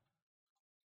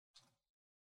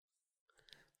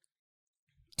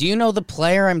 Do you know the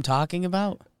player I'm talking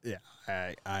about? Yeah,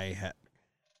 I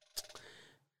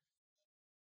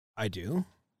do.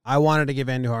 I wanted to give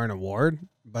Andujar an award,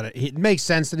 but it makes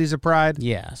sense that he's a pride.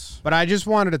 Yes. But I just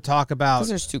wanted to talk about Because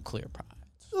there's 2 clear prides.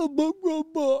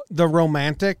 the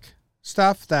romantic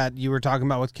stuff that you were talking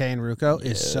about with Kay and Ruocco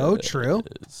is so true.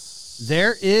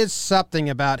 There is something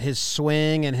about his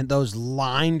swing and those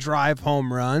line drive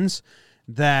home runs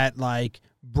that like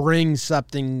bring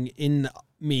something in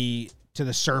me to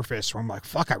the surface where I'm like,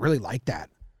 fuck, I really like that.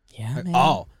 Yeah, Like, man.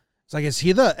 oh, it's like, is he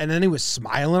and then he was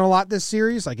smiling a lot this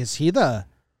series. Like, is he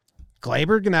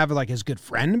Glaber going to have like his good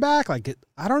friend back? Like,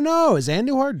 I don't know. Is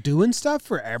Andujar doing stuff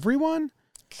for everyone?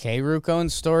 Kay Ruocco and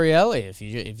Storielli.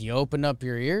 If you open up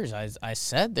your ears, I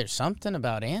said there's something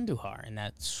about Andujar and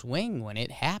that swing when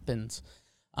it happens.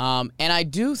 And I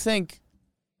do think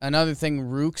another thing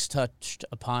Rook's touched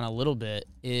upon a little bit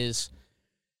is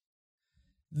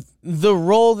the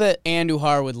role that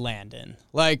Andujar would land in.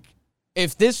 Like,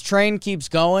 if this train keeps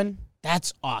going,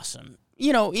 that's awesome.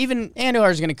 You know, even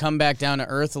Andujar's going to come back down to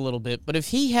earth a little bit, but if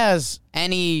he has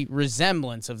any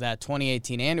resemblance of that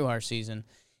 2018 Andujar season,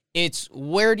 it's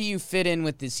where do you fit in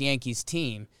with this Yankees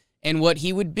team? And what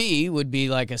he would be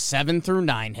like a 7 through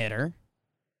 9 hitter.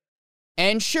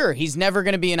 And sure, he's never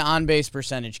going to be an on-base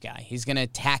percentage guy. He's going to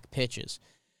attack pitches.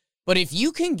 But if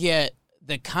you can get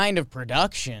the kind of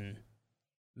production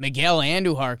Miguel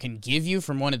Andujar can give you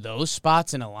from one of those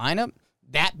spots in a lineup,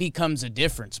 that becomes a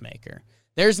difference maker.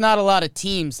 There's not a lot of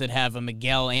teams that have a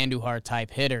Miguel Andujar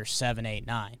type hitter 7, 8,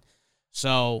 9.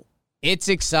 So it's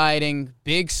exciting,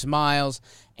 big smiles.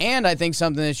 And I think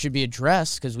something that should be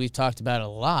addressed, because we've talked about it a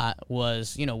lot,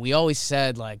 was, you know, we always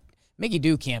said, like, Mickey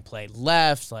Duke can't play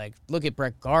left. Like, look at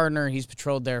Brett Gardner. He's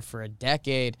patrolled there for a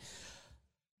decade.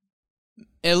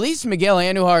 At least Miguel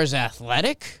Andujar is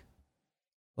athletic.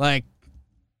 Like,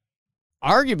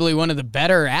 arguably one of the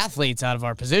better athletes out of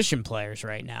our position players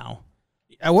right now.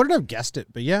 I wouldn't have guessed it,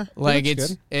 but yeah. Like,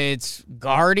 it's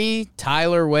Gardy,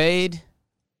 Tyler Wade,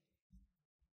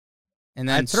 And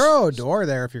then I'd throw Odor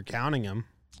there if you're counting him.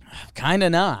 kind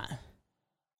of not.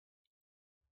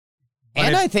 But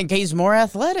And if- I think he's more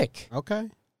athletic. Okay.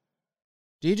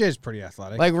 DJ's pretty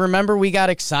athletic. Like, remember we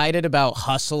got excited about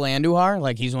Hustle Andujar?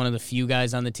 Like, he's one of the few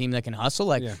guys on the team that can hustle.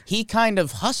 Like, Yeah. he kind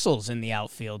of hustles in the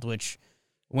outfield, which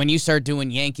when you start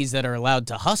doing Yankees that are allowed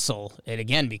to hustle, it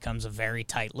again becomes a very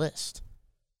tight list.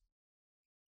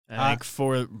 I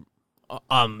think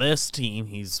on this team,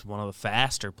 he's one of the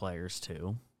faster players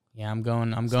too. Yeah, I'm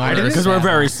going. Because we're a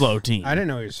very slow team. I didn't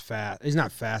know he was fast. He's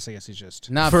not fast. I guess he's just.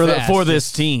 Not for fast, this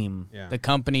just team. Yeah. the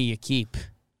company you keep.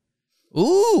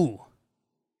 Ooh.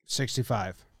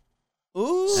 65.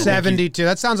 Ooh. 72.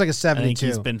 That sounds like a I 72. think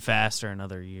he's been faster in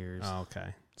other years. Oh,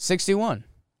 okay. 61.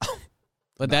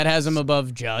 But that has him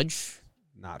above Judge.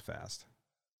 Not fast.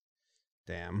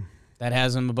 Damn. That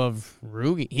has him above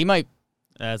Rugi. He might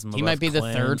be the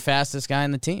Clint. third fastest guy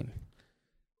in the team.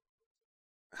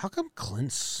 How come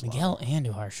Clint's slow? Miguel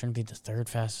Andujar shouldn't be the third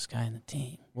fastest guy in the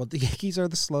team. Well, the Yankees are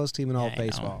the slowest team in all Yeah, of I know.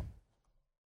 baseball.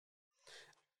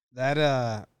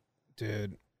 That,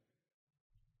 dude,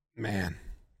 man,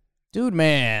 Dude,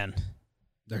 man.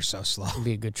 they're so slow. Would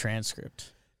be a good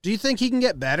transcript. Do you think he can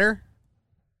get better?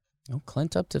 Oh,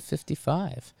 Clint up to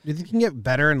 55. Do you think he can get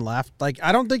better in left? Like,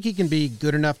 I don't think he can be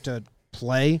good enough to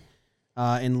play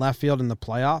in left field in the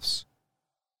playoffs.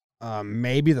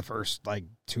 Maybe the first,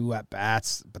 2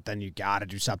 at-bats, but then you got to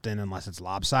do something unless it's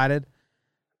lopsided.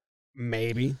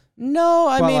 Maybe. No,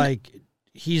 I But, mean,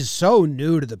 he's so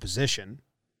new to the position.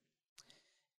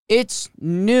 it's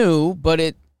new, but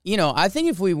I think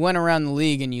if we went around the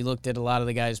league and you looked at a lot of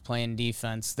the guys playing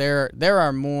defense, there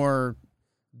are more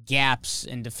gaps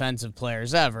in defensive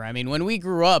players ever. I mean, when we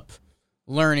grew up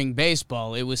learning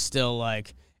baseball, it was still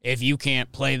like, if you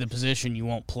can't play the position, you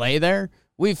won't play there.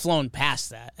 We've flown past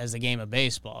that as a game of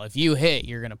baseball. If you hit,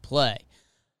 you're going to play.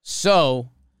 So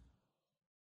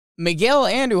Miguel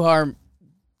Andujar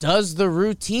does the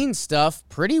routine stuff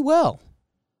pretty well.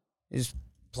 He's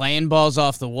playing balls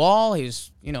off the wall.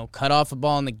 He's, cut off a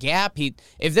ball in the gap.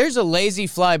 If there's a lazy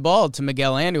fly ball to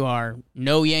Miguel Andujar,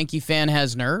 no Yankee fan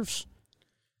has nerves.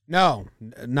 No,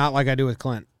 not like I do with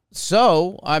Clint.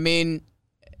 So, I mean,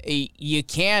 you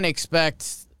can't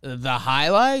expect the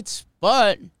highlights,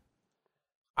 but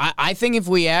I think if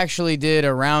we actually did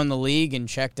around the league and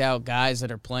checked out guys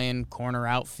that are playing corner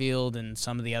outfield and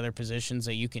some of the other positions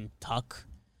that you can tuck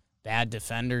bad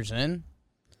defenders in,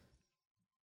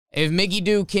 if Mickey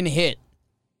Duke can hit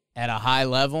at a high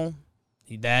level,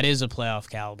 that is a playoff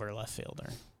caliber left fielder.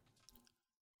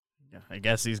 Yeah, I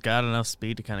guess he's got enough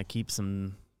speed to kind of keep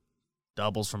some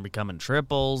doubles from becoming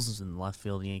triples in left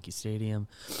field Yankee Stadium.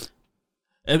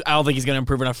 I don't think he's going to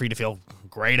improve enough for you to feel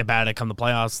great about it come the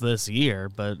playoffs this year,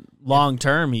 but long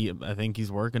term, I think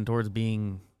he's working towards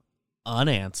being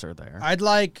unanswered there. I'd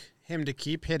like him to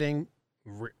keep hitting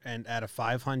and at a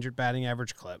 500 batting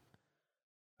average clip.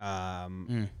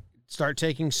 Start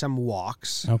taking some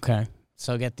walks. Okay.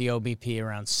 So get the OBP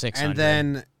around 600. And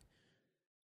then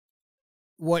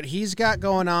what he's got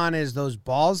going on is those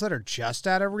balls that are just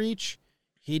out of reach,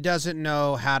 he doesn't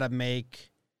know how to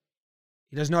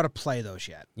play those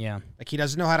yet. Yeah. Like, he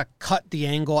doesn't know how to cut the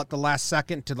angle at the last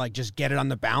second to, just get it on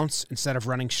the bounce instead of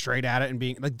running straight at it and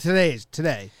being,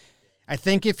 today. I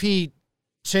think if he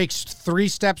takes 3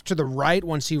 steps to the right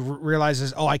once he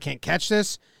realizes, I can't catch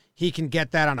this, he can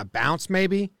get that on a bounce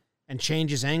maybe and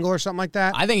change his angle or something like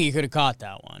that. I think he could have caught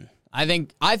that one. I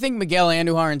think Miguel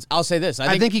Andujar, I'll say this.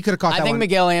 I think he could have caught that one. I think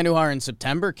Miguel Andujar in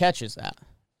September catches that.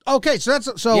 Okay,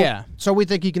 so Yeah. So we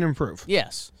think he can improve.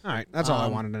 Yes. All right, that's all I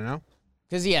wanted to know.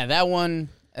 Because, that one,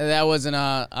 that wasn't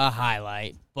a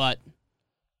highlight, but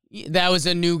that was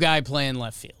a new guy playing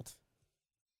left field.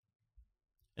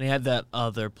 And he had that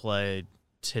other play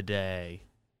today.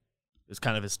 It was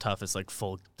kind of his toughest,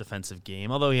 full defensive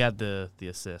game, although he had the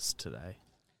assist today.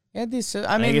 Yeah,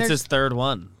 I think it's his third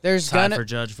one. There's tied gonna for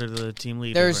Judge for the team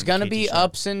lead. There's gonna be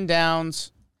ups and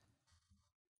downs.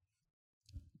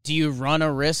 Do you run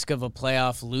a risk of a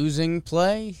playoff losing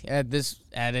play at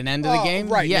an end of the game?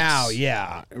 Right Yes. now,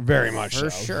 yeah, very much For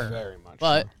so. sure. Very much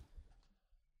But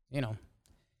so.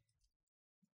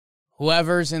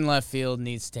 whoever's in left field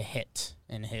needs to hit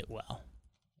and hit well,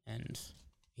 and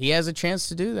he has a chance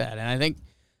to do that. And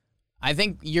I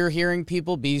think you're hearing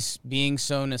people being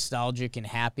so nostalgic and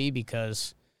happy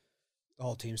because The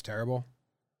whole team's terrible.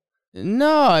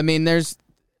 no, I mean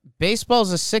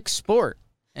baseball's a sick sport,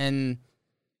 and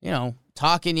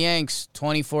talking Yanks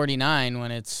 2049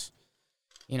 when it's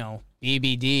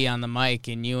BBD on the mic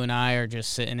and you and I are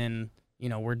just sitting in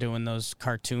we're doing those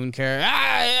cartoon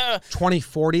characters.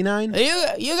 2049?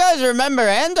 You guys remember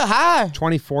Andahar?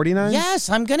 2049? Yes,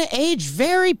 I'm going to age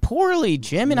very poorly,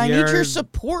 Jim, and I need your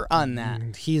support on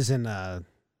that. He's in a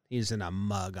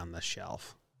mug on the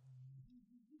shelf.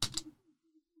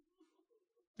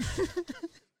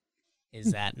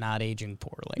 Is that not aging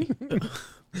poorly?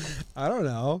 I don't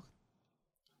know.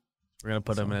 We're going to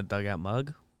put him in a dugout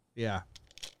mug? Yeah.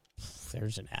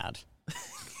 There's an ad.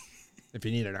 If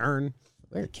you need an urn.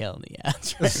 We're killing the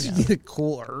ads right You now. need a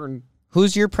cool urn.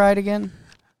 Who's your pride again?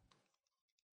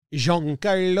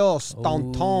 Jean-Carlos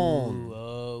Stanton.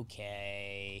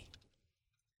 Okay.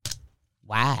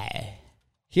 Why?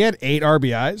 He had 8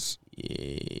 RBIs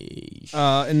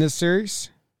in this series.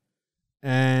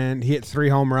 And he hit 3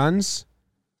 home runs.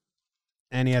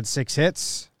 And he had 6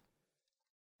 hits.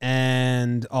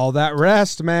 And all that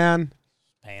rest, man.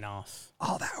 Paying off.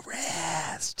 All that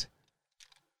rest.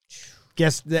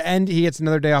 Guess the end, he gets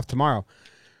another day off tomorrow.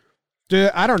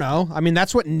 Dude, I don't know. I mean,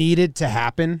 that's what needed to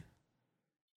happen.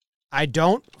 I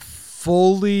don't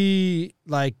fully,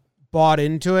 bought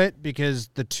into it because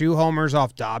the 2 homers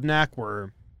off Dobnak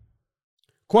were,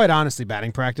 quite honestly,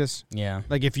 batting practice. Yeah.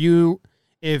 Like,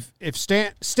 if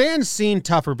Stan's seen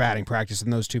tougher batting practice than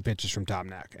those 2 pitches from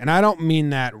Dobnak. And I don't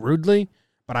mean that rudely,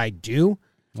 but I do.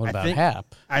 What about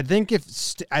Hap? I think if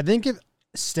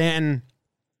Stanton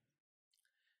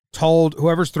told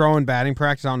whoever's throwing batting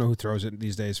practice, I don't know who throws it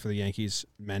these days for the Yankees,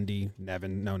 Mendy,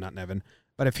 Nevin, no, not Nevin,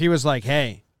 but if he was like,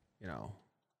 hey,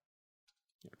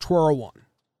 twirl one,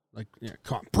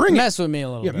 come on, bring mess with me a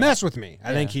little bit. Mess with me.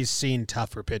 I think he's seen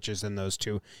tougher pitches than those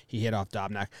 2 he hit off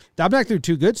Dobnak. Dobnak threw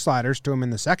 2 good sliders to him in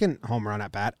the second home run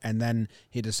at bat, and then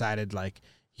he decided,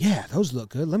 those look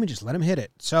good. Let me just let him hit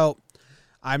it. So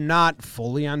I'm not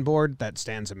fully on board. That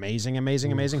Stan's amazing.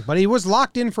 But he was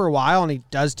locked in for a while, and he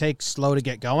does take slow to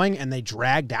get going, and they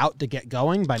dragged out to get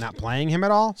going by not playing him at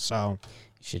all. So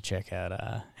you should check out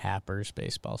Happer's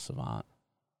Baseball Savant.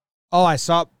 Oh, I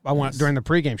went during the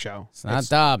pregame show. It's not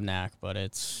Dobnak, but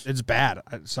it's bad.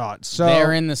 I saw it. So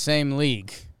they're in the same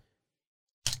league.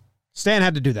 Stan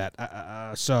had to do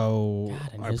that. So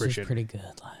God, I appreciate it. Was pretty good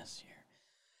last year.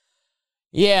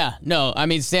 Yeah, no, I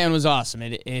mean Stan was awesome.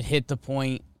 It hit the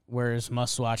point where it's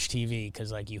must-watch TV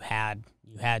because you had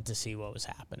to see what was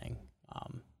happening.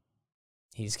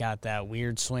 He's got that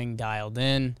weird swing dialed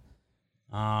in.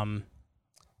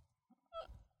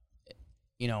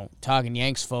 Talking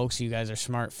Yanks folks, you guys are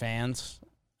smart fans.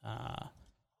 The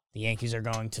Yankees are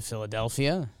going to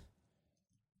Philadelphia.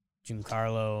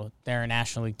 Giancarlo, they're a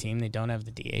National League team. They don't have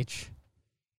the DH.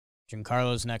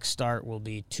 Giancarlo's next start will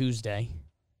be Tuesday.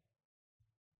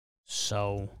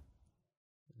 So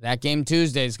that game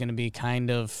Tuesday is going to be kind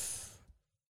of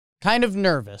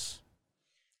nervous.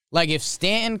 If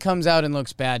Stanton comes out and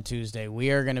looks bad Tuesday,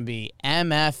 we are going to be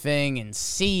MFing and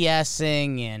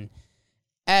CSing and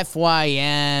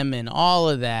FYM and all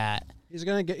of that. He's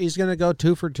gonna go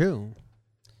 2 for 2.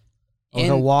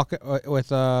 He'll walk with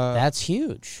that's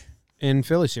huge. In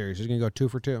Philly series, he's gonna go 2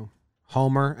 for 2.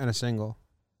 Homer and a single.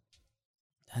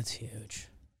 That's huge.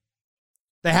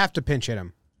 They have to pinch hit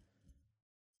him.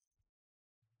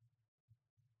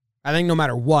 I think no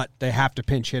matter what, they have to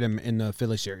pinch hit him in the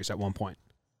Philly series at one point.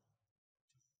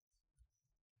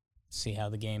 See how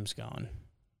the game's going.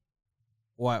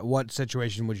 What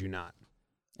situation would you not?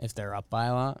 If they're up by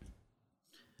a lot?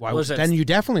 Then you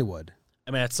definitely would.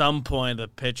 I mean, at some point, the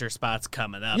pitcher spot's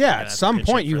coming up. Yeah, at some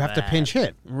point, you have to pinch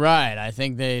hit. Right. I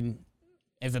think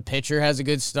if a pitcher has a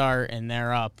good start and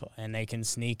they're up and they can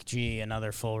sneak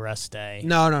another full rest day.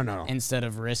 No. Instead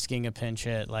of risking a pinch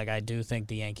hit, I do think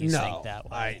the Yankees think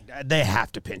that way. They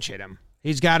have to pinch hit him.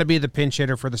 He's got to be the pinch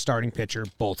hitter for the starting pitcher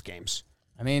both games.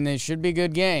 I mean, they should be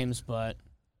good games, but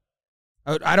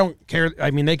I don't care.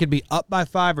 I mean, they could be up by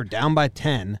 5 or down by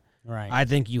 10. Right. I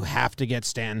think you have to get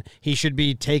Stan. He should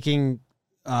be taking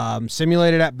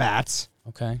simulated at-bats.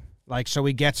 Okay. So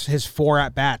he gets his 4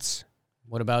 at-bats.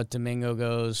 What about Domingo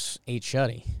goes 8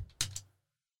 shutty?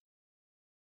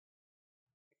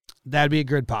 That'd be a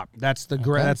good pop. That's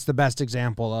the best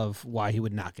example of why he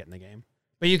would not get in the game.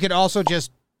 But you could also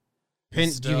just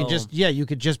pinch. You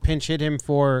could just pinch hit him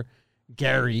for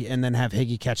Gary and then have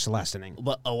Higgy catch the last inning.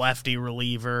 But a lefty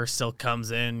reliever still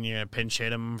comes in. You're gonna pinch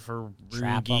hit him for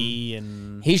Rugi,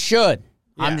 and he should.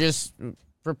 Yeah. I'm just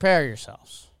prepare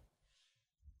yourselves.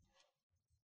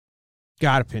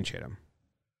 Got to pinch hit him,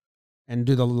 and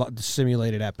do the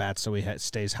simulated at bats so he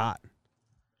stays hot.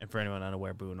 And for anyone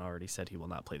unaware, Boone already said he will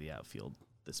not play the outfield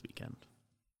this weekend.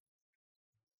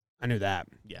 I knew that.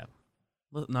 Yeah,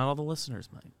 not all the listeners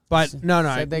might. But no.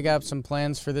 Said they got some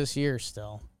plans for this year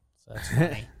still. So that's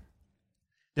funny.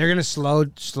 They're gonna slow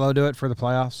do it for the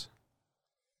playoffs.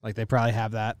 Like they probably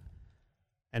have that.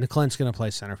 And Clint's gonna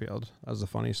play center field. That was the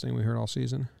funniest thing we heard all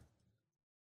season.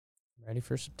 Ready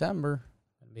for September.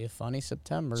 It'll be a funny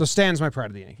September. So Stan's my pride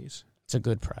of the Yankees. It's a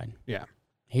good pride. Yeah.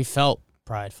 He felt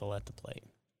prideful at the plate.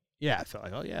 Yeah, I felt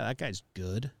like, oh yeah, that guy's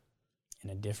good. In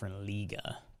a different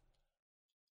liga.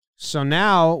 So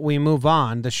now we move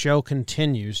on. The show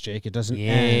continues, Jake. It doesn't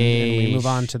end. And we move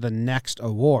on to the next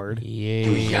award.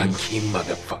 You Yankee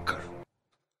motherfucker.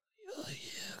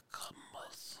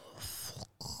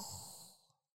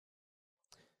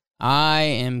 I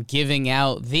am giving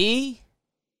out the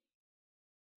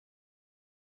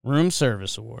Room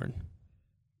Service Award.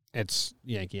 It's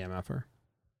Yankee MFer.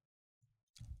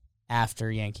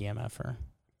 After Yankee MFer.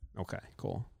 Okay,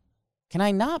 cool. Can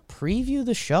I not preview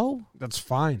the show? That's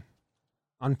fine.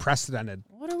 Unprecedented.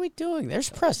 What are we doing? There's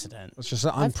precedent. It's just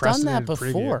an I've done that unprecedented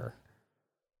before.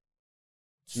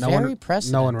 It's No very one,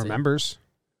 precedented. no one remembers.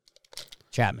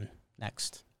 Chapman,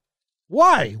 next.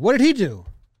 Why? What did he do?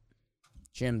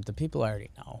 Jim, the people already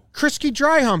know. Krisky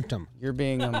dry humped him. You're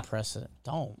being unprecedented.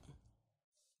 Don't.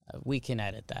 We can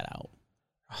edit that out.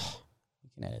 We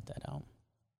can edit that out.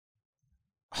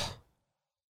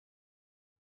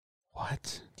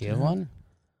 What? Do you have one?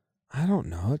 I don't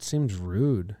know. It seems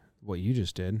rude what you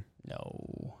just did.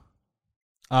 No.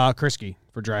 Krisky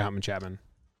for dry humping Chapman.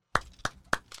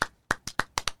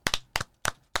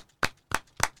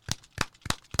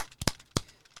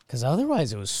 Because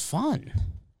otherwise it was fun.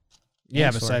 Yeah,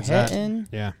 Yanks were besides that. hitting.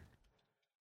 Yeah.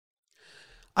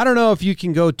 I don't know if you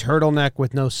can go turtleneck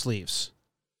with no sleeves.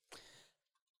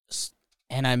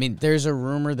 And I mean, there's a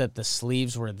rumor that the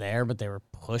sleeves were there, but they were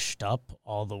pushed up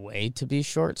all the way to be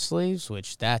short sleeves,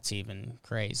 which that's even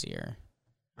crazier.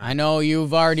 I know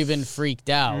you've already been freaked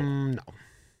out. No.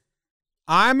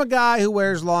 I'm a guy who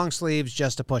wears long sleeves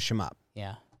just to push them up.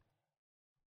 Yeah.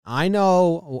 I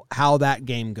know how that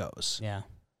game goes. Yeah.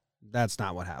 That's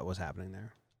not what was happening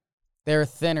there. They're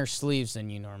thinner sleeves than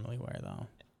you normally wear, though.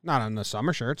 Not on the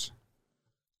summer shirts.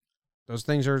 Those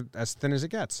things are as thin as it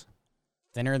gets.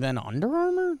 Thinner than Under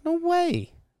Armour? No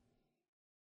way.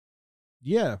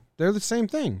 Yeah, they're the same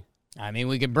thing. I mean,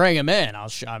 we can bring them in.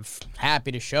 I'm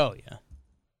happy to show you.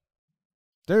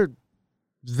 They're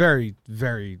very,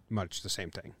 very much the same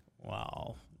thing.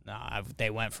 Well, no, they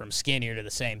went from skinnier to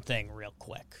the same thing real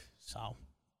quick. So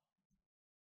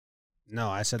No,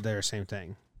 I said they're the same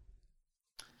thing.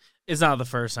 It's not the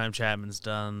first time Chapman's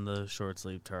done the short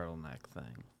sleeve turtleneck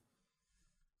thing.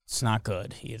 it's not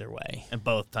good either way. And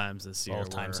both times this year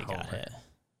Both times were he got hit.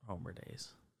 Homer days.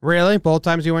 Really? Both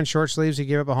times he went short sleeves, he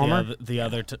gave up a homer? Yeah,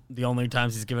 the only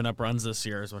times he's given up runs this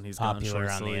year is when he's gone Popular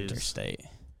short on sleeves. the interstate.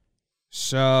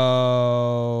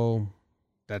 So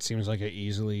that seems like I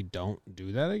easily don't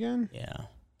do that again. Yeah.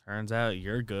 Turns out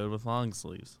you're good with long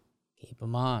sleeves. Keep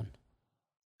them on.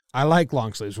 I like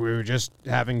long sleeves. We were just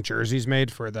having jerseys made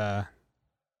for the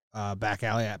back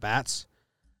alley at Bats,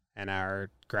 and our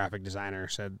graphic designer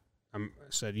said,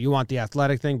 "You want the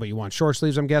athletic thing, but you want short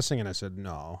sleeves, I'm guessing." And I said,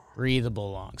 "No,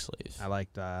 Breathable long sleeve. I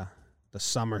like the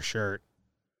summer shirt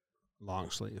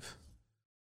long sleeve,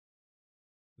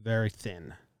 very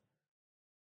thin."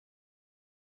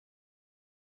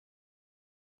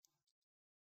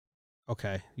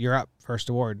 Okay, you're up. First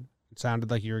award. It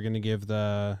sounded like you were going to give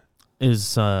the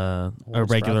Is a Awards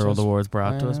regular brought to old us awards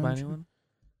brought to us by by anyone? anyone?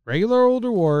 regular old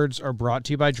awards are brought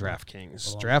to you by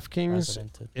DraftKings. Well, DraftKings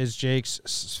precedented. is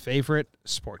Jake's favorite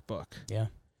sport book. Yeah.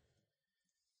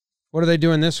 What are they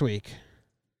doing this week?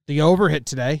 The over hit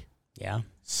today. Yeah.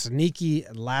 Sneaky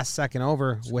last second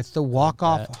over with the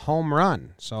walk-off bet. home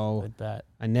run. So Good bet.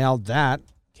 I nailed that.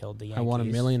 Killed the Yankees. I won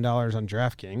 $1 million on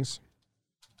DraftKings.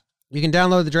 You can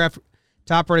download the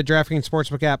top-rated DraftKings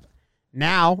Sportsbook app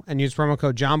now and use promo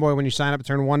code JOHNBOY when you sign up to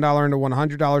turn $1 into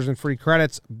 $100 in free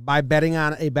credits by betting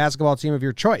on a basketball team of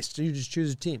your choice. So you just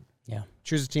choose a team. Yeah.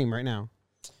 Choose a team right now.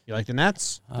 You like the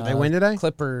Nets? Did they win today?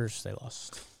 Clippers, they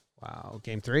lost. Wow.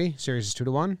 Game 3. Series is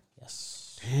 2-1.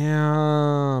 Yes.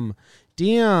 Damn.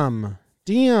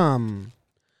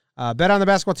 Bet on the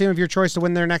basketball team of your choice to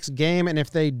win their next game, and if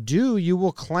they do, you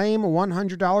will claim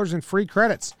 $100 in free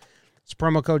credits. It's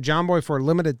promo code JOHNBOY for a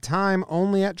limited time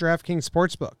only at DraftKings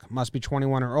Sportsbook. Must be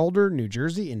 21 or older, New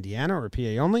Jersey, Indiana, or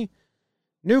PA only.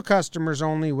 New customers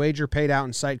only. Wager paid out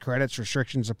in site credits.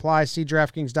 Restrictions apply. See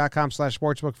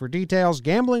DraftKings.com/sportsbook for details.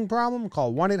 Gambling problem?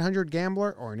 Call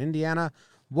 1-800-GAMBLER or in Indiana,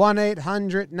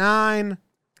 1-800-9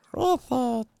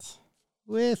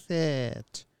 with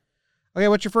it. Okay,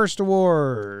 what's your first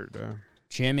award?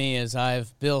 Jimmy, as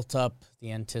I've built up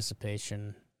the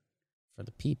anticipation for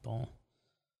the people,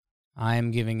 I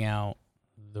am giving out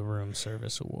the Room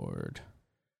Service Award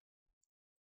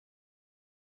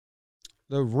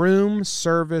the Room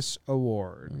Service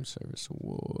Award. Room service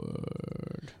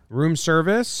award. Room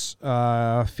service,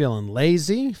 feeling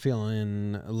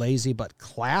lazy but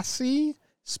classy,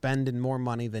 spending more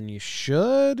money than you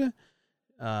should,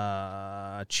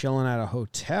 chilling at a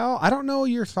hotel. I don't know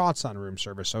your thoughts on room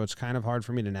service, so it's kind of hard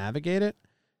for me to navigate it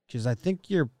because I think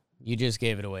You just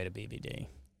gave it away to BBD.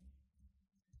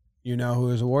 you know who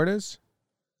his award is?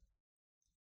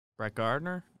 Brett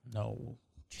Gardner? No.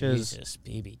 'Cause- Jesus,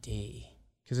 BBD.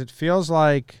 Because it feels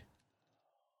like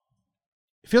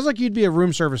you'd be a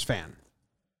room service fan.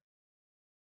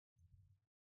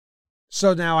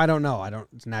 So now I don't know.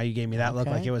 Now you gave me that look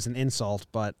Okay. like it was an insult,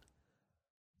 but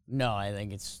No, I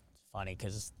think it's funny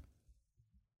because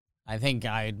I think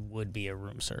I would be a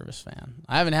room service fan.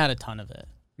 I haven't had a ton of it.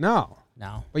 no.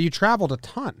 No. But you traveled a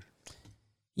ton.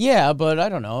 Yeah, but I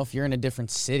don't know. If you're in a different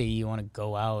city, you want to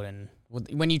go out and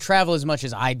when you travel as much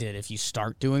as I did, if you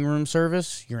start doing room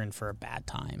service, you're in for a bad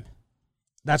time.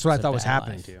 That's what It's I a thought was bad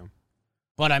happening life. to you.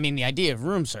 But I mean, the idea of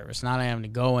room service, not having to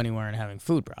go anywhere and having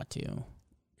food brought to you.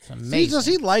 It's See, amazing. does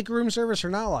he like room service or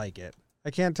not like it?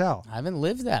 I can't tell. I haven't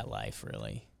lived that life,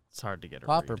 really. It's hard to get a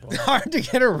Popper read. boy. Hard to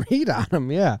get a read on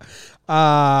him, yeah.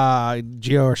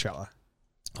 Gio Urshela.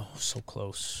 Oh, so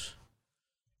close.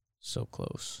 So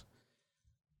close.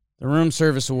 The room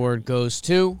service award goes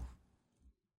to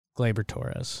Gleyber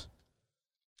Torres.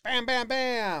 Bam, bam,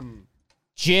 bam.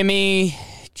 Jimmy,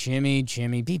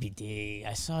 BBD.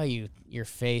 I saw your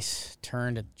face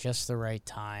turned at just the right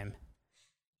time.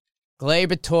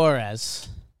 Gleyber Torres.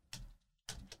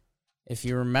 If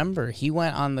you remember, he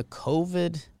went on the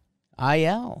COVID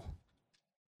IL,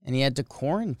 and he had to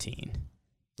quarantine.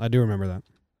 I do remember that.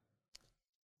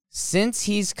 Since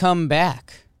he's come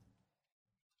back,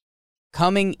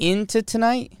 coming into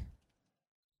tonight,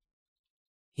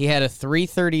 he had a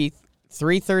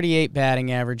 338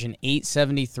 batting average and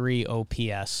 873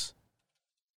 OPS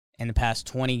in the past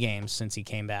 20 games since he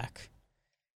came back.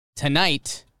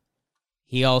 Tonight,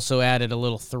 he also added a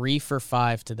little 3 for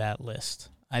 5 to that list.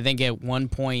 I think at one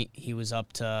point he was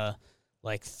up to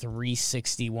like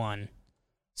 361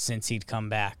 since he'd come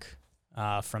back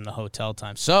from the hotel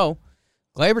time. So,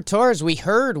 Gleyber Torres, we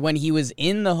heard when he was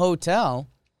in the hotel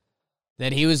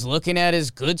that he was looking at his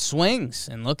good swings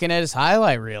and looking at his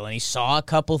highlight reel, and he saw a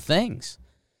couple things.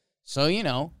 So,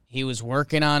 he was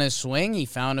working on his swing. He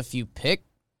found a few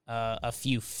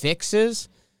fixes,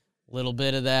 a little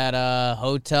bit of that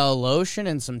hotel lotion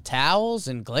and some towels,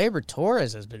 and Gleyber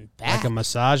Torres has been back. Like a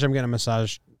massage? I'm getting a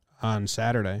massage on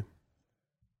Saturday.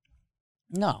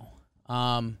 No.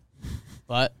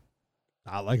 But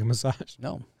Not like a massage.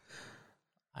 no.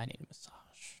 I need a massage.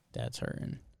 Dad's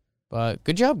hurting. But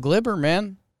good job, Gleyber,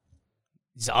 man.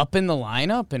 He's up in the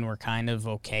lineup, and we're kind of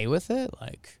okay with it.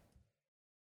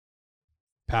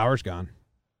 Power's gone.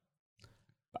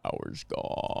 Power's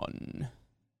gone.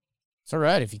 It's all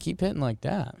right if you keep hitting like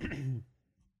that.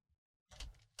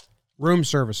 Room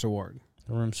service award.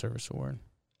 The room service award.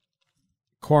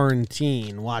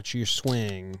 Quarantine. Watch your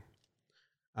swing.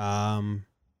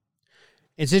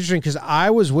 It's interesting because I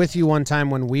was with you one time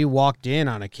when we walked in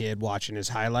on a kid watching his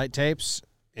highlight tapes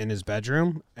in his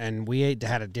bedroom, and we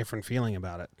had a different feeling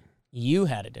about it. You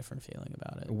had a different feeling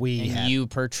about it. And you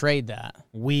portrayed that.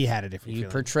 We had a different You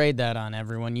feeling. portrayed that on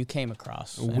everyone you came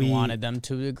across and wanted them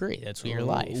to agree. That's your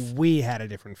life. We had a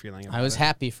different feeling about it. I was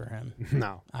happy for him.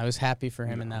 No. I was happy for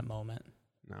him in that moment.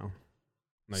 No.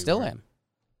 You Still weren't. am.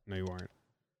 No, you weren't.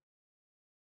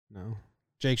 No.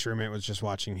 Jake's roommate was just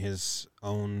watching his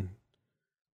own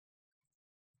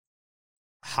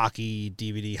hockey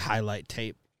DVD highlight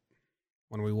tape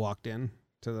when we walked in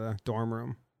to the dorm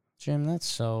room. Jim, that's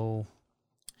so...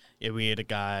 Yeah, we had a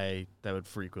guy that would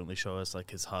frequently show us like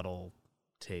his huddle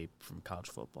tape from college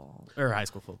football or high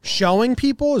school football. Showing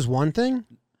people is one thing.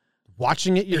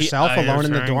 Watching it yourself alone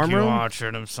in the dorm room.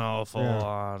 Watching himself a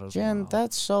lot. Jim,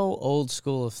 that's so old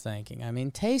school of thinking. I mean,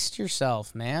 taste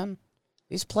yourself, man.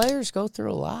 These players go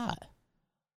through a lot.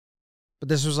 But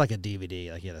this was like a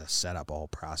DVD. Like, you had to set up a whole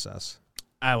process.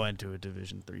 I went to a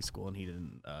Division III school and he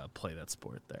didn't play that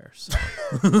sport there, so,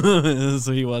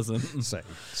 so he wasn't. Same.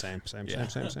 Yeah.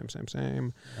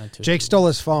 Not too Jake cool. stole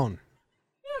his phone.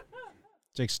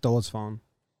 Jake stole his phone.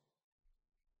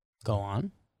 Go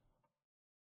on.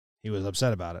 He was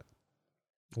upset about it.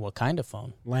 What kind of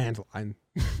phone? Landline.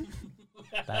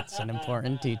 That's an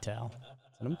important detail.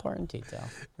 It's an important detail.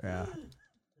 Yeah.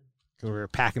 'Cause we were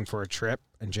packing for a trip,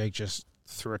 and Jake just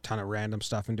threw a ton of random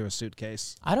stuff into a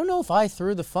suitcase. I don't know if I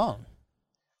threw the phone.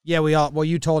 Yeah,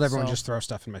 you told everyone So- just throw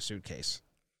stuff in my suitcase.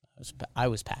 I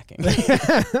was packing.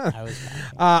 I was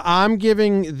packing. I'm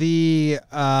giving the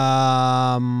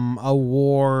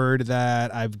award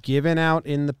that I've given out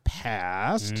in the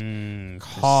past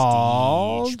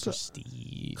called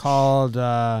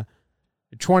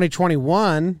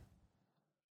 2021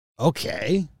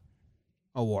 Okay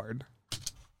Award.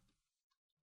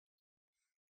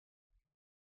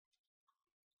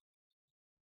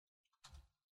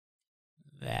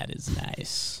 That is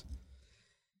nice.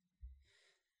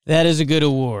 That is a good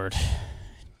award,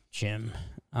 Jim.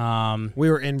 We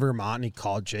were in Vermont, and he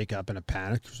called Jake up in a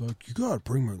panic. He was like, "You got to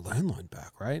bring my landline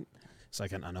back, right?" It's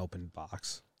like an unopened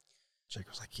box. Jake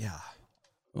was like, "Yeah."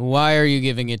 Why are you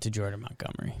giving it to Jordan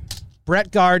Montgomery?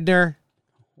 Brett Gardner.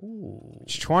 Ooh.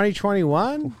 It's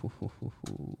 2021?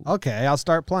 Okay, I'll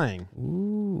start playing.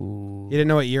 Ooh. You didn't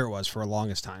know what year it was for the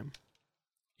longest time.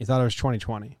 You thought it was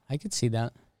 2020. I could see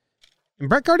that. And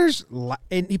Brett Gardner's,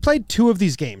 and he played 2 of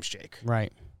these games, Jake.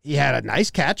 Right. He had a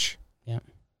nice catch. Yeah.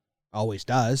 Always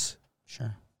does.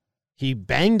 Sure. He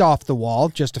banged off the wall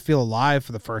just to feel alive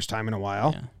for the first time in a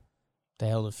while. Yeah. They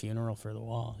held a funeral for the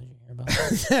wall. Did you hear about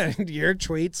that? Your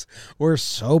tweets were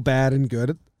so bad and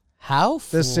good. How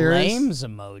This series? flames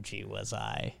emoji was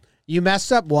I? You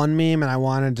messed up one meme, and I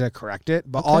wanted to correct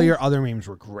it, but all your other memes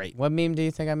were great. What meme do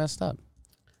you think I messed up?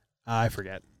 I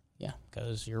forget. Yeah,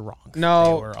 because you're wrong.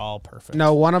 No. They were all perfect.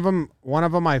 No, one of them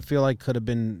I feel like could have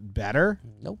been better,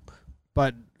 Nope.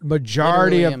 but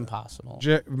majority Literally of impossible.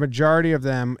 majority of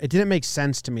them, it didn't make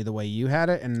sense to me the way you had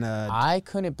it. And I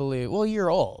couldn't believe. Well,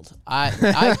 you're old. I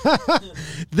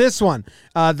this one,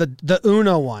 the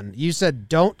Uno one, you said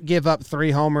don't give up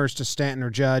 3 homers to Stanton or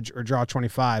Judge or draw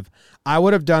 25. I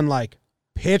would have done like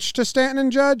pitch to Stanton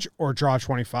and Judge or draw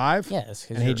 25. yes,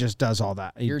 and he just does all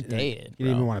that. you're dated. He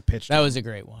didn't even want to pitch. That was a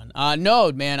great one.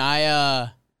 No, man,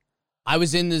 I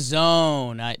was in the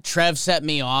zone. Trev set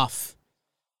me off.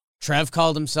 Trev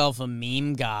called himself a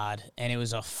meme god, and it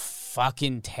was a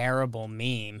fucking terrible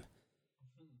meme.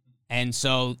 And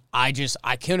so I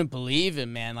couldn't believe it,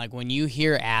 man. Like, when you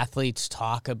hear athletes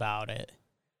talk about it,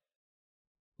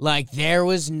 like, there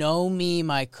was no meme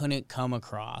I couldn't come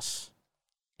across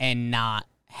and not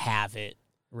have it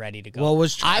ready to go. Well,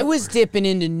 I was dipping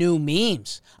into new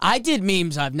memes. I did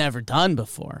memes I've never done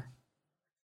before.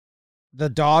 The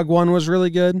dog one was really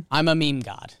good. I'm a meme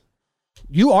god.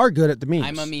 You are good at the memes.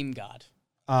 I'm a meme god.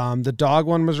 The dog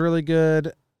one was really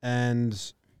good, and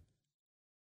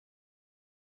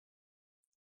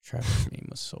Trevor's meme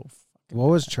was so fucking what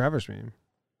was bad. Trevor's meme?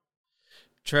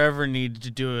 Trevor needed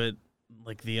to do it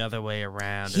like the other way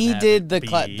around. and He have did it the be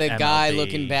guy MLB.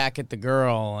 looking back at the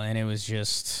girl, and it was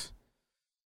just...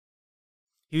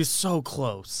 He was so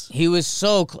close. He was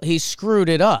so... he screwed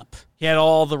it up. He had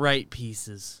all the right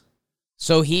pieces.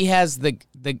 So he has the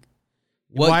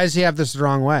what? Why does he have this the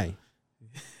wrong way?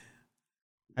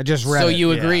 I just read So it.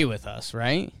 you yeah. agree with us,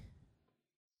 right?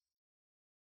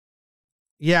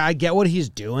 Yeah, I get what he's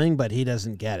doing, but he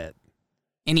doesn't get it.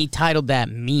 And he titled that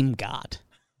Meme God.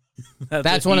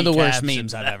 That's what one of he the worst captioned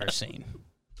memes I've that. ever seen.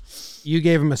 You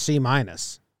gave him a C-. And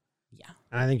Yeah.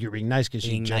 I think you're being nice because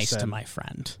you Being just nice said... to my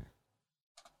friend.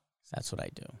 That's what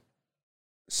I do.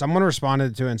 Someone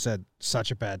responded to it and said,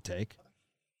 such a bad take.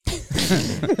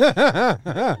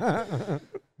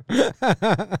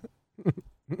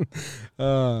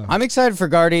 I'm excited for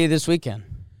Gardy this weekend.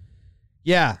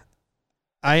 Yeah,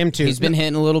 I am too. He's been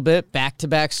hitting a little bit,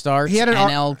 back-to-back starts. He had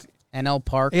an NL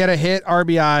Park. He had a hit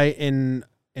RBI in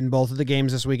both of the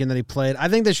games this weekend that he played. I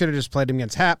think they should have just played him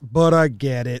against Hap, but I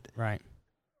get it. Right.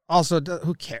 Also,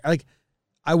 who cares? Like,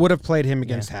 I would have played him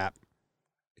against Hap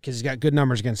because he's got good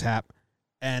numbers against Hap,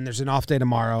 and there's an off day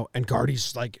tomorrow, and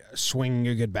Gardy's like swinging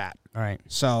a good bat. All right.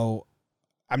 So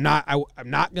I'm not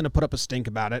going to put up a stink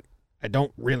about it. I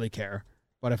don't really care.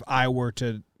 But if I were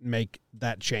to make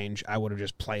that change, I would have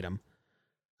just played him.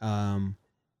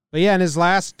 But yeah, in his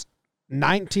last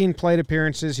 19 plate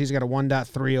appearances, he's got a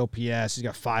 1.3 OPS. He's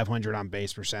got 500 on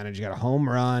base percentage. He's got a home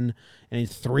run and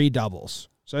he's 3 doubles.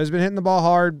 So he's been hitting the ball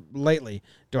hard lately.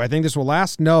 Do I think this will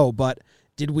last? No, but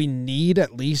did we need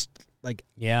at least like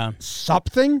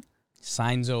something?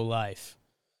 Signs of life.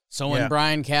 So when Yeah.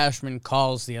 Brian Cashman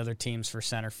calls the other teams for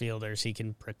center fielders, he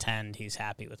can pretend he's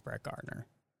happy with Brett Gardner.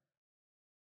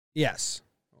 Yes.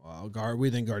 Well, we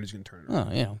think Gardy's going to turn it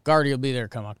around. Oh, Gardy will be there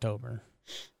come October.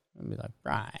 I'll be like,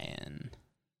 Brian.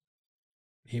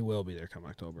 He will be there come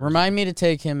October. Remind me to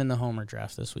take him in the Homer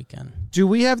draft this weekend. Do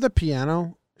we have the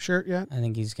piano shirt yet? I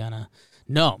think he's gonna.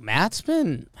 No, I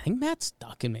think Matt's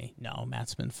ducking me. No,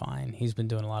 Matt's been fine. He's been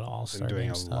doing a lot of All-Star doing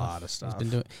game a stuff. lot of stuff.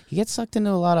 He gets sucked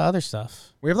into a lot of other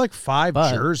stuff. We have like 5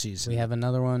 But jerseys. We have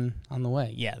another one on the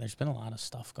way. Yeah, there's been a lot of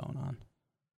stuff going on.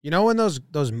 You know when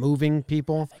those moving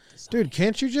people, dude,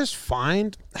 can't you just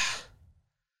find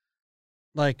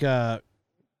like a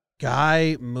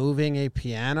guy moving a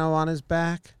piano on his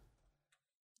back?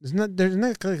 Isn't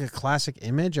that like a classic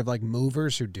image of like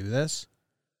movers who do this?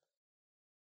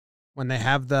 When they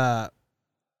have there's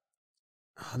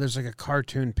like a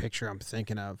cartoon picture I'm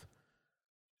thinking of.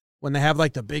 When they have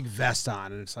like the big vest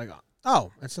on and it's like,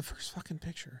 oh, that's the first fucking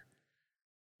picture.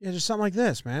 Yeah, just something like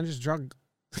this, man. Just drug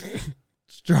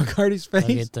Hardy's face.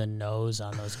 Look at the nose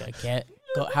on those guys.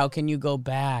 How can you go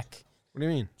back? What do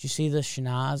you mean? Did you see the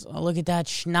schnoz? Oh, look at that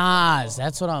schnoz.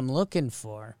 That's what I'm looking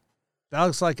for. That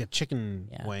looks like a chicken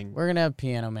wing. We're going to have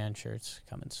Piano Man shirts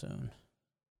coming soon.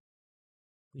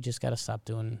 We just got to stop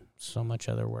doing so much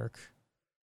other work.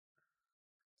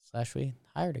 / we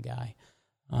hired a guy.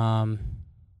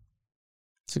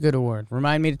 It's a good award.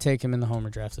 Remind me to take him in the Homer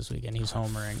draft this weekend. He's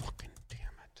homering. Fucking damn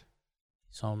it.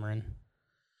 He's homering.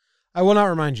 I will not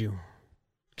remind you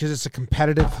because it's a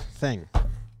competitive thing.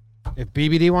 If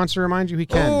BBD wants to remind you, he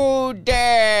can. Oh,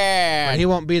 damn. But he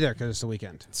won't be there because it's the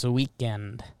weekend. It's a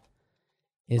weekend.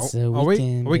 It's a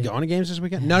weekend. Are we going to games this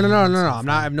weekend? No.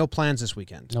 I have no plans this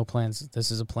weekend. No plans. This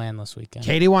is a planless weekend.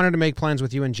 Katie wanted to make plans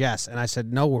with you and Jess, and I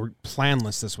said, no, we're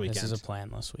planless this weekend. This is a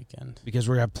planless weekend. Because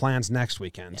we're going to have plans next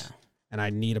weekend. Yeah. And I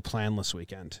need a planless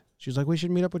weekend. She was like, we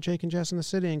should meet up with Jake and Jess in the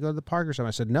city and go to the park or something.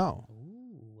 I said, no.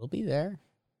 Ooh, we'll be there.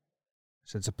 I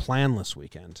said, it's a planless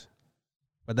weekend.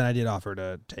 But then I did offer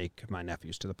to take my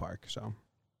nephews to the park, so.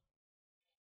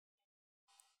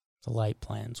 It's a light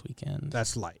plans weekend.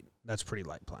 That's light. That's pretty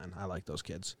light plan. I like those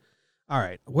kids. All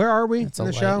right. Where are we It's in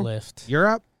a the light show? lift.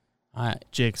 Europe?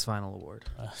 Jake's final award.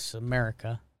 It's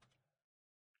America,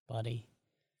 buddy.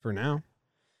 For now.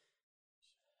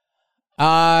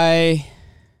 I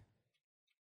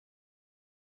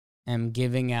am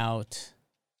giving out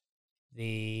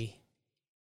the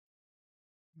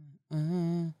Are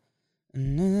you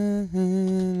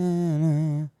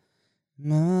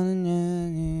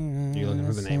looking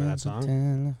for the name of that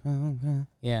song?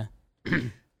 Yeah.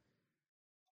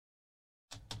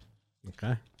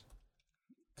 Okay.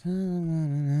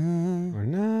 We're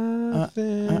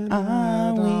nothing.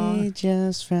 Are we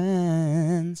just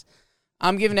friends?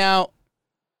 I'm giving out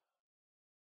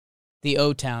the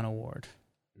O-Town Award.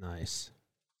 Nice.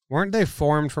 Weren't they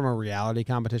formed from a reality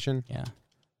competition? Yeah.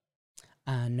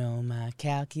 I know my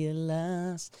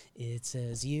calculus. It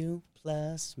says you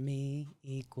plus me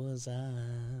equals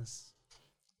us.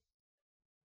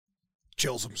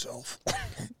 Chills himself.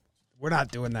 We're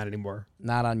not doing that anymore.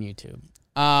 Not on YouTube.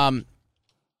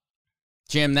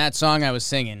 Jim, that song I was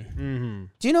singing. Mm-hmm.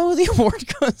 Do you know who the award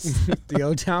goes? The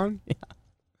O-Town? Yeah.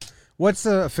 What's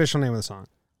the official name of the song?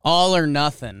 All or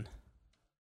Nothing.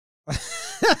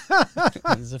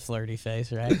 It's a flirty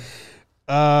face, right?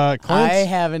 I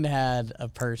haven't had a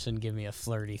person give me a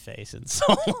flirty face in so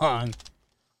long.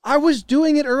 I was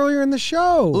doing it earlier in the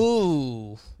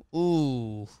show.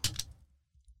 Ooh.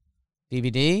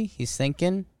 BBD, he's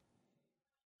thinking.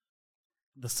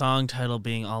 The song title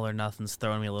being All or Nothing's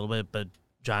throwing me a little bit, but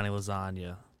Johnny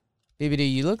Lasagna.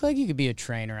 BBD, you look like you could be a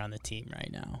trainer on the team right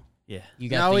now. Yeah. You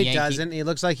got No, the he doesn't. He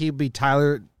looks like he'd be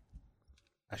Tyler.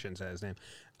 I shouldn't say his name.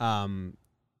 The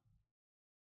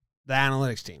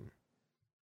analytics team.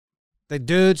 The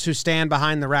dudes who stand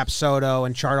behind the Rapsodo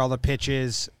and chart all the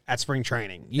pitches at spring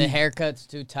training. The haircut's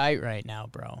too tight right now,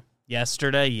 bro.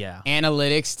 Yesterday, yeah.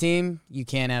 Analytics team, you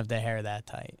can't have the hair that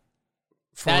tight.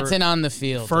 That's in on the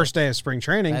field. First day of spring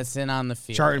training. That's in on the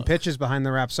field. Charting pitches behind the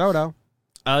Rapsodo.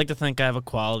 I like to think I have a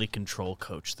quality control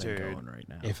coach thing going right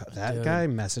now. If that guy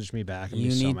messaged me back, you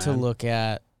need to look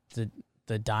at the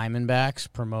Diamondbacks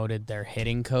promoted their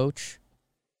hitting coach.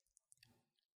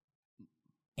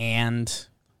 And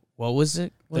what was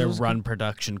it? Their run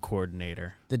production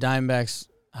coordinator. The Diamondbacks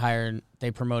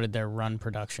they promoted their run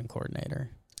production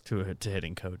coordinator to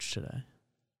hitting coach today.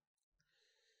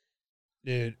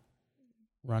 Dude.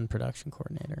 Run production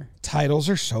coordinator. Titles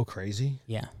are so crazy.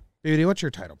 Yeah. Beauty, what's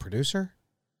your title? Producer?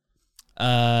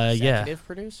 Executive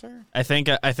producer? I think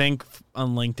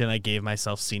on LinkedIn I gave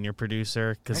myself senior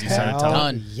producer because you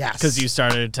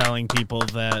started telling people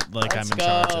that I'm in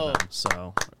charge of them.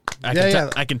 So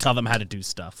I can tell them how to do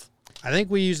stuff. I think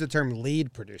we use the term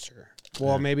lead producer.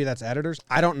 Well, maybe that's editors.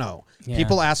 I don't know. Yeah.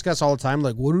 People ask us all the time,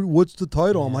 like, what's the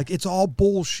title? I'm like, it's all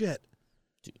bullshit.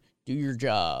 Do your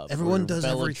job. Everyone does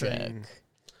everything.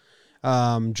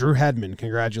 Drew Hedman,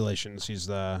 congratulations. He's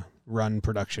the run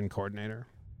production coordinator.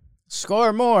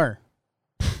 Score more.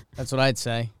 That's what I'd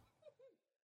say.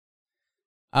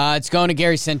 It's going to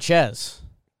Gary Sanchez.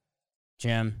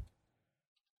 Jim.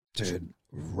 Dude,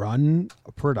 run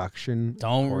a production.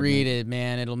 Don't read it,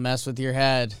 man. It'll mess with your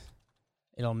head.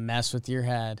 It'll mess with your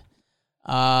head.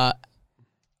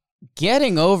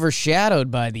 Getting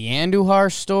overshadowed by the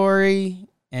Andujar story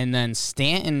and then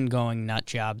Stanton going nut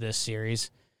job this series.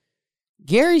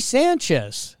 Gary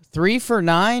Sanchez, 3 for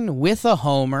 9 with a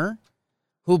homer,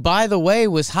 who, by the way,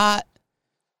 was hot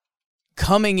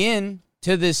coming in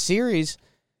to this series.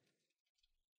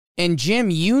 And Jim,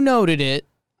 you noted it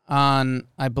on,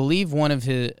 I believe, on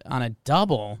a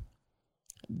double,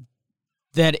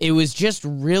 that it was just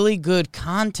really good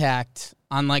contact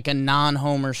on like a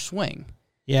non-homer swing.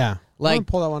 Yeah. Like,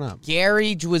 pull that one up.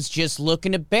 Gary was just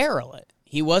looking to barrel it.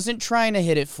 He wasn't trying to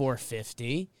hit it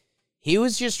 450. He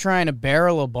was just trying to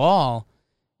barrel a ball.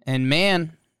 And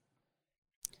man,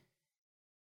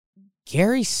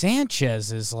 Gary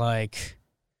Sanchez is like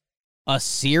a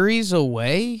series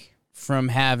away from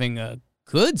having a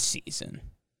good season.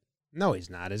 No, he's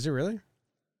not. Is it really?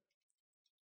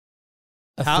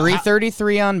 A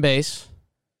 333 on base,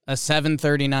 a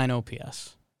 739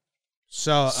 OPS.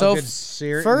 So a good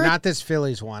series. Not this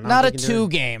Phillies one. Not a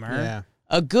 2-gamer. Yeah.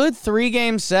 A good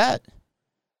 3-game set.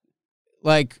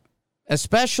 Like,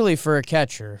 especially for a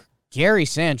catcher, Gary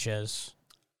Sanchez.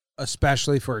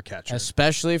 Especially for a catcher.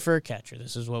 Especially for a catcher.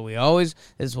 This is what we always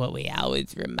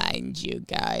remind you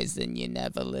guys, and you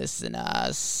never listen to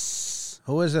us.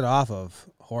 Who is it off of?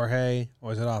 Jorge?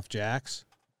 Or is it off Jax?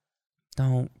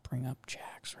 Don't bring up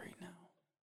Jax right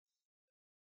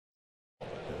now.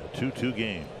 2-2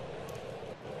 game.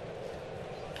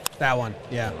 That one,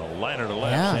 yeah. A liner to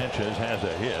left. Yeah. Sanchez has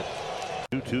a hit.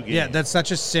 2-2 game. Yeah, that's such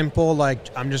a simple, like,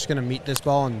 I'm just going to meet this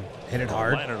ball and hit it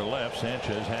hard. Liner to left.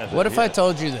 Sanchez has What a if hit. I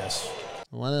told you this?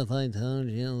 What if I told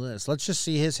you this? Let's just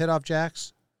see his hit off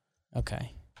Jax.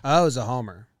 Okay. Oh, it was a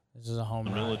homer. This is a home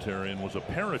The run. military and was a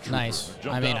paratrooper. Nice. Jumped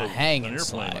I mean, out a of hanging an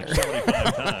airplane like slider.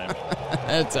 75 times.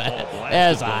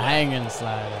 That's a hanging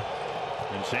slider.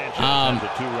 And Sanchez has a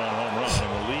 2-run home run,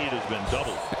 and the lead has been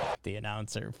doubled. The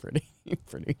announcer, pretty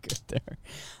good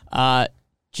there.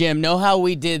 Jim, know how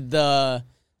we did the,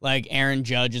 like, Aaron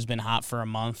Judge has been hot for a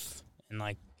month, and,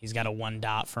 like, he's got a 1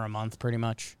 dot for a month, pretty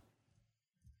much?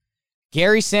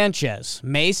 Gary Sanchez,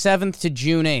 May 7th to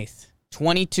June 8th,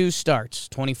 22 starts,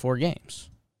 24 games.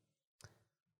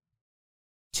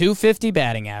 250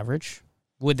 batting average.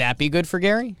 Would that be good for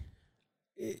Gary?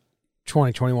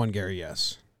 2021 Gary,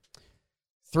 yes.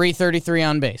 333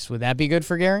 on base. Would that be good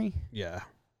for Gary? Yeah.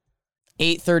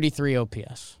 833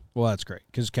 OPS. Well, that's great,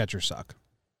 because catchers suck.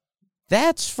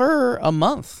 That's for a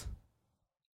month.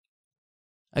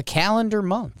 A calendar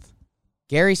month.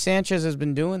 Gary Sanchez has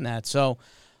been doing that. So,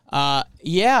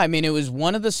 yeah, I mean, it was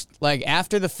one of the, like,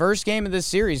 after the first game of this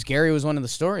series, Gary was one of the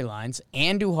storylines.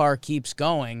 Andujar keeps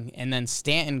going, and then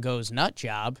Stanton goes nut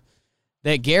job.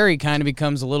 That Gary kind of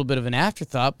becomes a little bit of an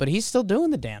afterthought, but he's still doing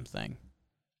the damn thing.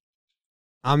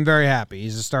 I'm very happy.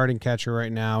 He's a starting catcher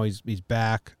right now. He's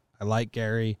back. I like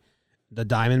Gary. The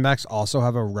Diamondbacks also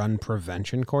have a run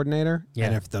prevention coordinator. Yeah.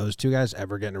 And if those two guys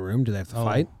ever get in a room, do they have to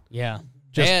fight? Yeah.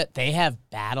 Just- they have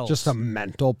battles. Just a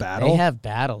mental battle? They have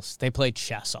battles. They play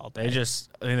chess all day.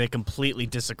 They completely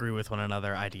disagree with one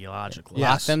another ideologically.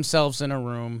 Yeah. Lock themselves in a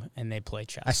room, and they play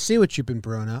chess. I see what you've been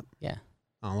brewing up. Yeah.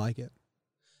 I don't like it.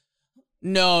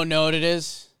 No, know what it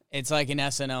is? It's like an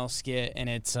SNL skit, and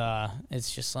it's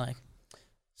just like,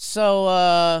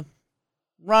 so,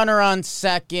 runner on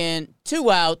second, 2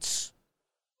 outs,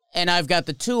 and I've got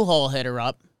the 2-hole hitter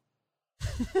up.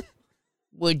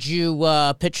 Would you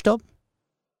pitch to him?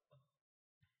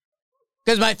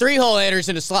 Because my 3-hole hitter's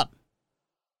in a slump.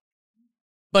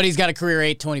 But he's got a career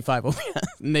 825 OPS,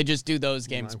 and they just do those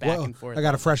games back and forth. I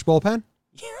got a fresh bullpen?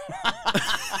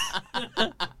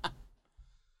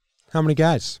 How many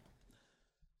guys?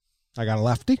 I got a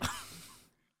lefty.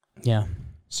 Yeah.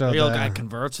 So Real guy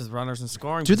converts with runners in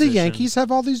scoring do the position. Yankees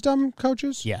have all these dumb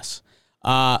coaches? Yes.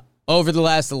 Over the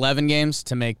last 11 games,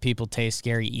 to make people taste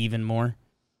Gary even more,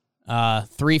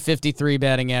 353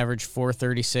 batting average,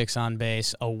 436 on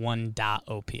base, a 1 dot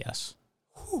OPS.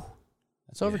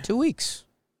 That's over 2 weeks.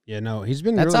 Yeah, no, he's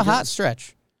been That's really a hot good.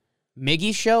 stretch.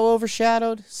 Miggy show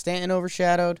overshadowed, Stanton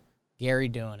overshadowed, Gary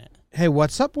doing it. Hey,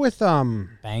 what's up with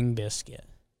Bang biscuit.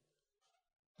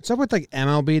 what's up with like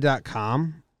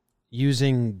MLB.com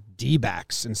using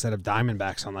D-backs instead of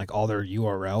Diamondbacks on like all their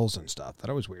URLs and stuff? That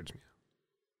always weirds me.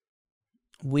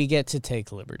 We get to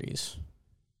take liberties.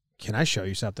 Can I show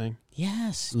you something?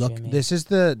 Yes, Look, Jimmy. this is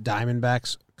the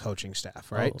Diamondbacks coaching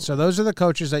staff, right? Oh. So those are the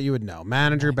coaches that you would know.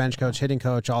 Manager, bench coach, hitting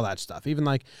coach, all that stuff. Even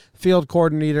like field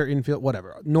coordinator, infield,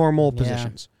 whatever. Normal Yeah.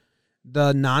 positions.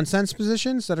 The nonsense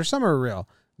positions that are some are real.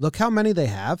 Look how many they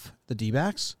have, the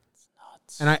D-backs.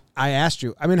 Nuts. And I asked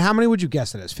you, I mean, how many would you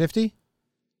guess it is? 50?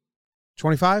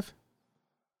 25?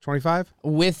 25?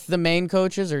 With the main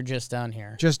coaches or just down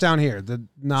here? Just down here,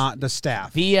 not the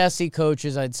staff. VSE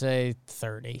coaches, I'd say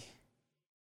 30.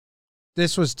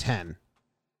 This was 10.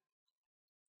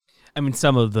 I mean,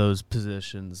 some of those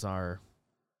positions are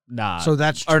not. So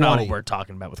that's are 20. not what we're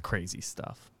talking about with crazy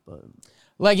stuff. But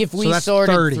Like if we So that's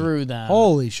sorted 30. through them.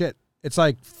 Holy shit. It's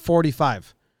like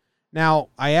 45. Now,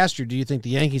 I asked you, do you think the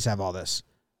Yankees have all this?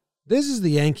 This is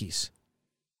the Yankees.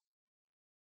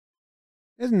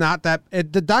 It's not that. The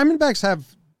Diamondbacks have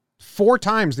 4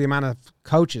 times the amount of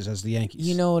coaches as the Yankees.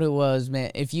 You know what it was,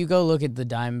 man? If you go look at the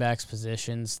Diamondbacks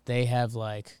positions, they have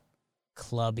like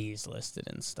clubbies listed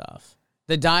and stuff.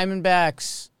 The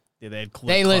Diamondbacks, yeah,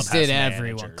 they listed clubhouse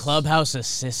everyone. managers. Clubhouse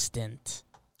assistant.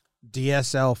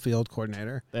 DSL field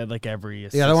coordinator. They had like every.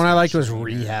 The other one I liked was assistant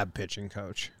trainer. rehab pitching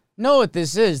coach. Know what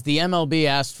this is? The MLB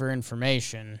asked for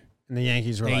information. And the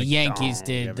Yankees were The like, Yankees "Don't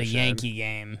did give a the shit." Yankee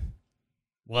game.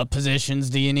 What positions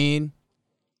do you need?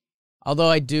 Although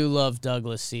I do love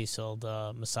Douglas Cecil,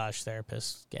 the massage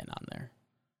therapist, getting on there.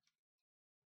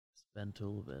 Ben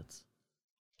Tulovitz.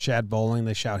 Chad Bowling,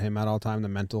 they shout him out all the time, the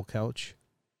mental coach.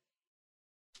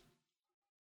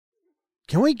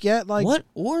 Can we get like... What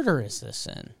order is this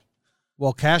in?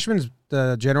 Well, Cashman's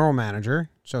the general manager,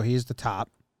 so he's the top.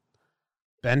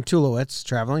 Ben Tulowitz,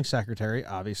 traveling secretary,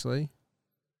 obviously.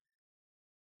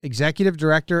 Executive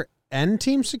director and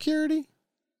team security?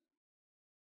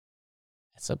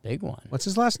 That's a big one. What's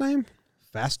his last name?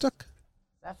 Fastuk?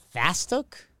 Is that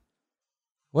Fastuk?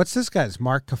 What's this guy's?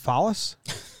 Mark Kafalis?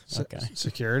 Okay.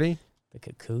 Security? The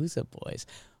Kakuza boys.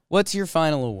 What's your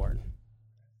final award?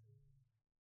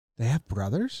 They have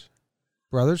brothers?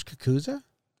 Brothers Kakuza?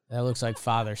 That looks like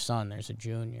father-son. There's a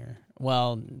junior.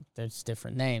 Well, there's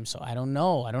different names, so I don't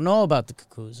know. I don't know about the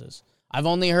Kakuzas. I've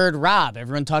only heard Rob.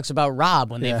 Everyone talks about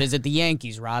Rob when they visit the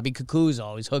Yankees. Robbie Kakuza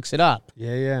always hooks it up.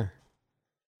 Yeah.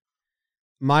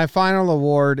 My final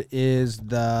award is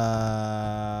the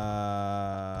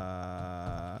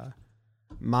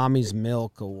Mommy's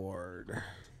Milk Award.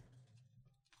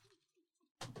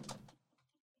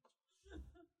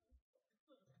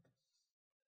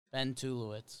 Ben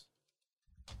Tulowitz.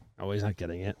 Oh, he's not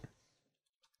getting it.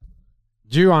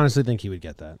 Do you honestly think he would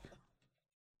get that?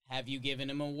 Have you given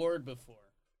him an award before?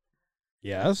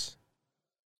 Yes.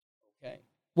 Okay.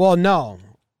 Well, no.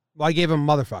 Well, I gave him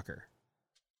motherfucker.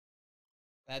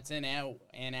 That's an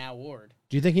award.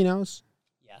 Do you think he knows?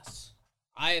 Yes.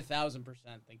 I 1,000%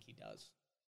 think he does.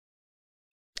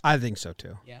 I think so,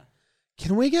 too. Yeah.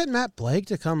 Can we get Matt Blake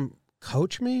to come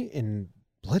coach me in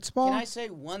blitzball? Can I say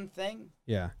one thing?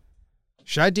 Yeah.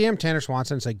 Should I DM Tanner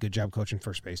Swanson and say, good job coaching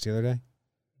first base the other day?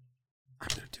 I'm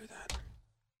going to do that.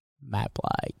 Matt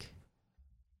Blake.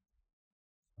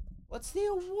 What's the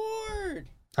award?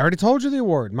 I already told you the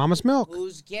award. Mama's Milk.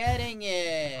 Who's getting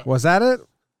it? Was that it?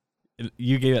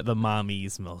 You gave it the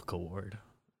Mommy's Milk Award.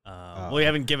 Well, we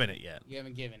haven't given it yet. You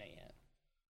haven't given it yet.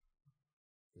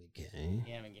 Okay.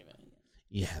 You haven't given it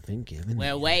yet. You haven't given We're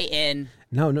it. waiting.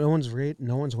 No one's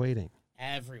waiting.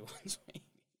 Everyone's waiting.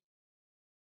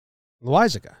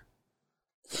 Loizaga.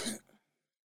 It's a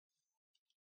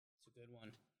good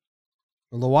one.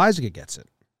 Loizaga gets it.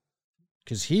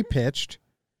 Because he pitched,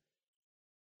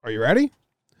 are you ready?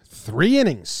 3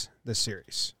 innings this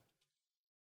series.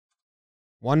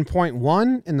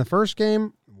 1.1 in the first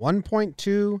game,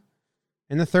 1.2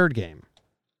 in the third game.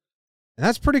 And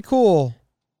that's pretty cool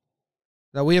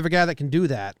that we have a guy that can do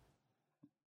that.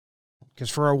 Because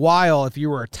for a while, if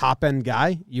you were a top-end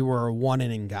guy, you were a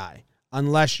 1-inning guy.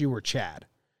 Unless you were Chad.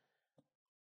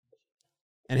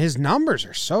 And his numbers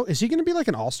are so... Is he going to be like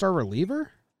an all-star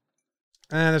reliever?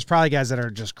 There's probably guys that are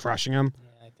just crushing him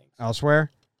elsewhere.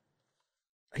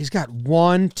 He's got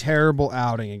one terrible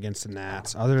outing against the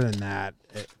Nats. Other than that,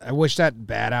 I wish that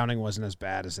bad outing wasn't as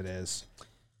bad as it is.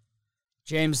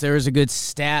 James, there was a good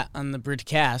stat on the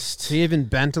broadcast. He even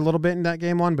bent a little bit in that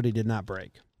game 1, but he did not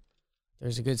break.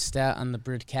 There's a good stat on the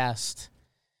broadcast.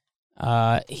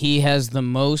 He has the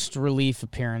most relief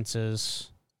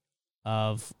appearances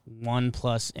of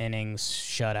 1+ innings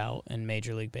shutout in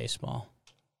Major League Baseball.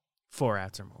 4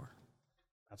 outs or more.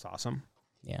 That's awesome.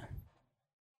 Yeah.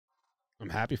 I'm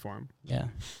happy for him. Yeah.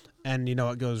 And you know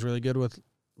what goes really good with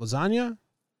lasagna?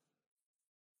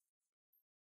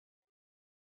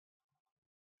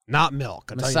 Not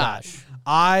milk. I'll tell you Massage.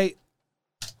 that.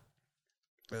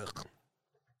 Ugh.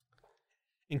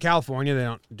 In California, they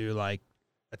don't do like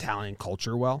Italian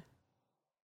culture well.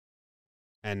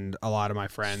 And a lot of my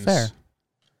friends,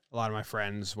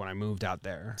 when I moved out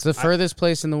there, It's the furthest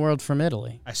place in the world from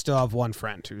Italy. I still have one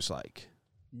friend who's like,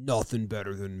 nothing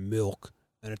better than milk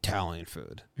and Italian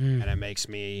food. And it makes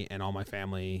me and all my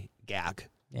family gag.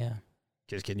 Yeah.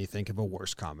 Because can you think of a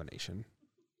worse combination?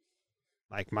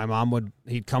 Like my mom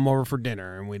he'd come over for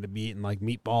dinner and we'd be eating like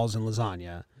meatballs and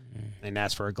lasagna and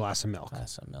ask for a glass of milk.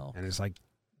 And it's like,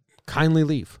 kindly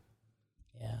leave.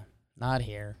 Yeah, not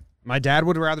here. My dad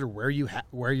would rather wear your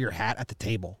hat at the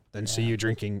table than see you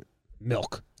drinking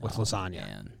milk with lasagna.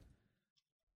 Man.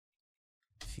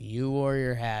 If you wore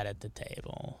your hat at the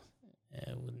table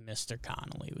when Mr.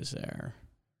 Connolly was there,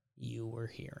 you were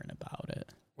hearing about it.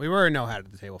 We were a no hat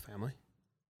at the table family.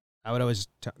 I would always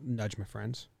nudge my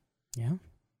friends. Yeah.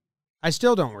 I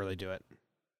still don't really do it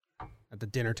at the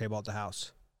dinner table at the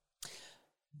house.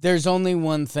 There's only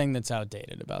one thing that's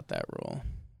outdated about that rule.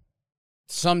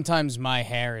 Sometimes my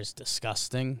hair is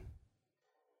disgusting.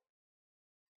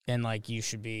 And, like, you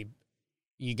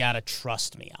got to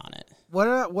trust me on it. What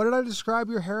did I describe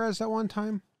your hair as that one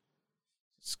time?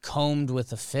 It's combed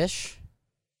with a fish.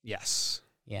 Yes.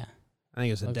 Yeah. I think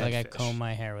it was a Looked dead like fish. I combed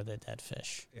my hair with a dead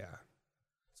fish. Yeah.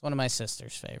 It's one of my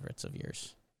sister's favorites of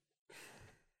yours.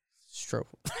 It's true.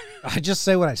 I just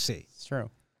say what I see. It's true.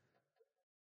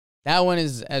 That one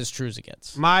is as true as it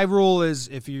gets. My rule is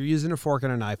if you're using a fork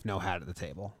and a knife, no hat at the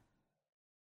table.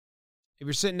 If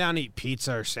you're sitting down to eat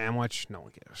pizza or sandwich, no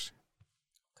one cares.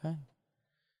 Okay.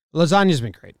 Lasagna's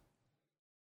been great.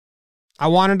 I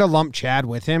wanted to lump Chad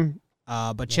with him,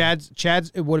 but Chad's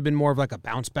it would have been more of like a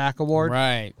bounce back award.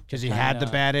 Right. Because he had the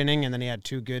bad inning and then he had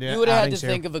two good You would have had to outings here.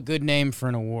 think of a good name for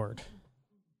an award.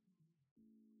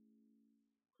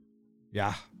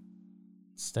 Yeah.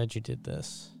 Instead, you did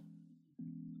this.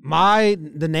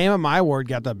 The name of my award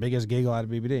got the biggest giggle out of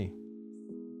BBD.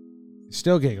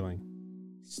 Still giggling.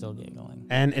 Still giggling.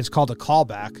 And it's called a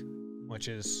callback, which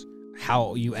is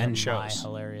how you end shows. My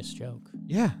hilarious joke.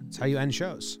 Yeah, it's how you end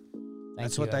shows.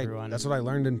 That's what That's what I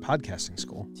learned in podcasting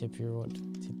school. Tip your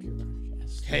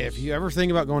chest. Hey, if you ever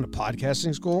think about going to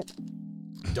podcasting school,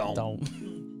 don't.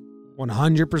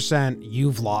 100%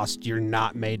 you've lost. You're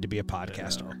not made to be a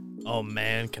podcaster. Oh,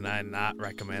 man, can I not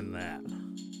recommend that?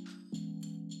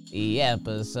 The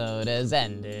episode has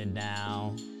ended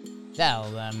now. Tell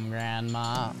them,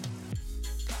 Grandma.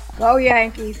 Go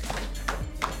Yankees.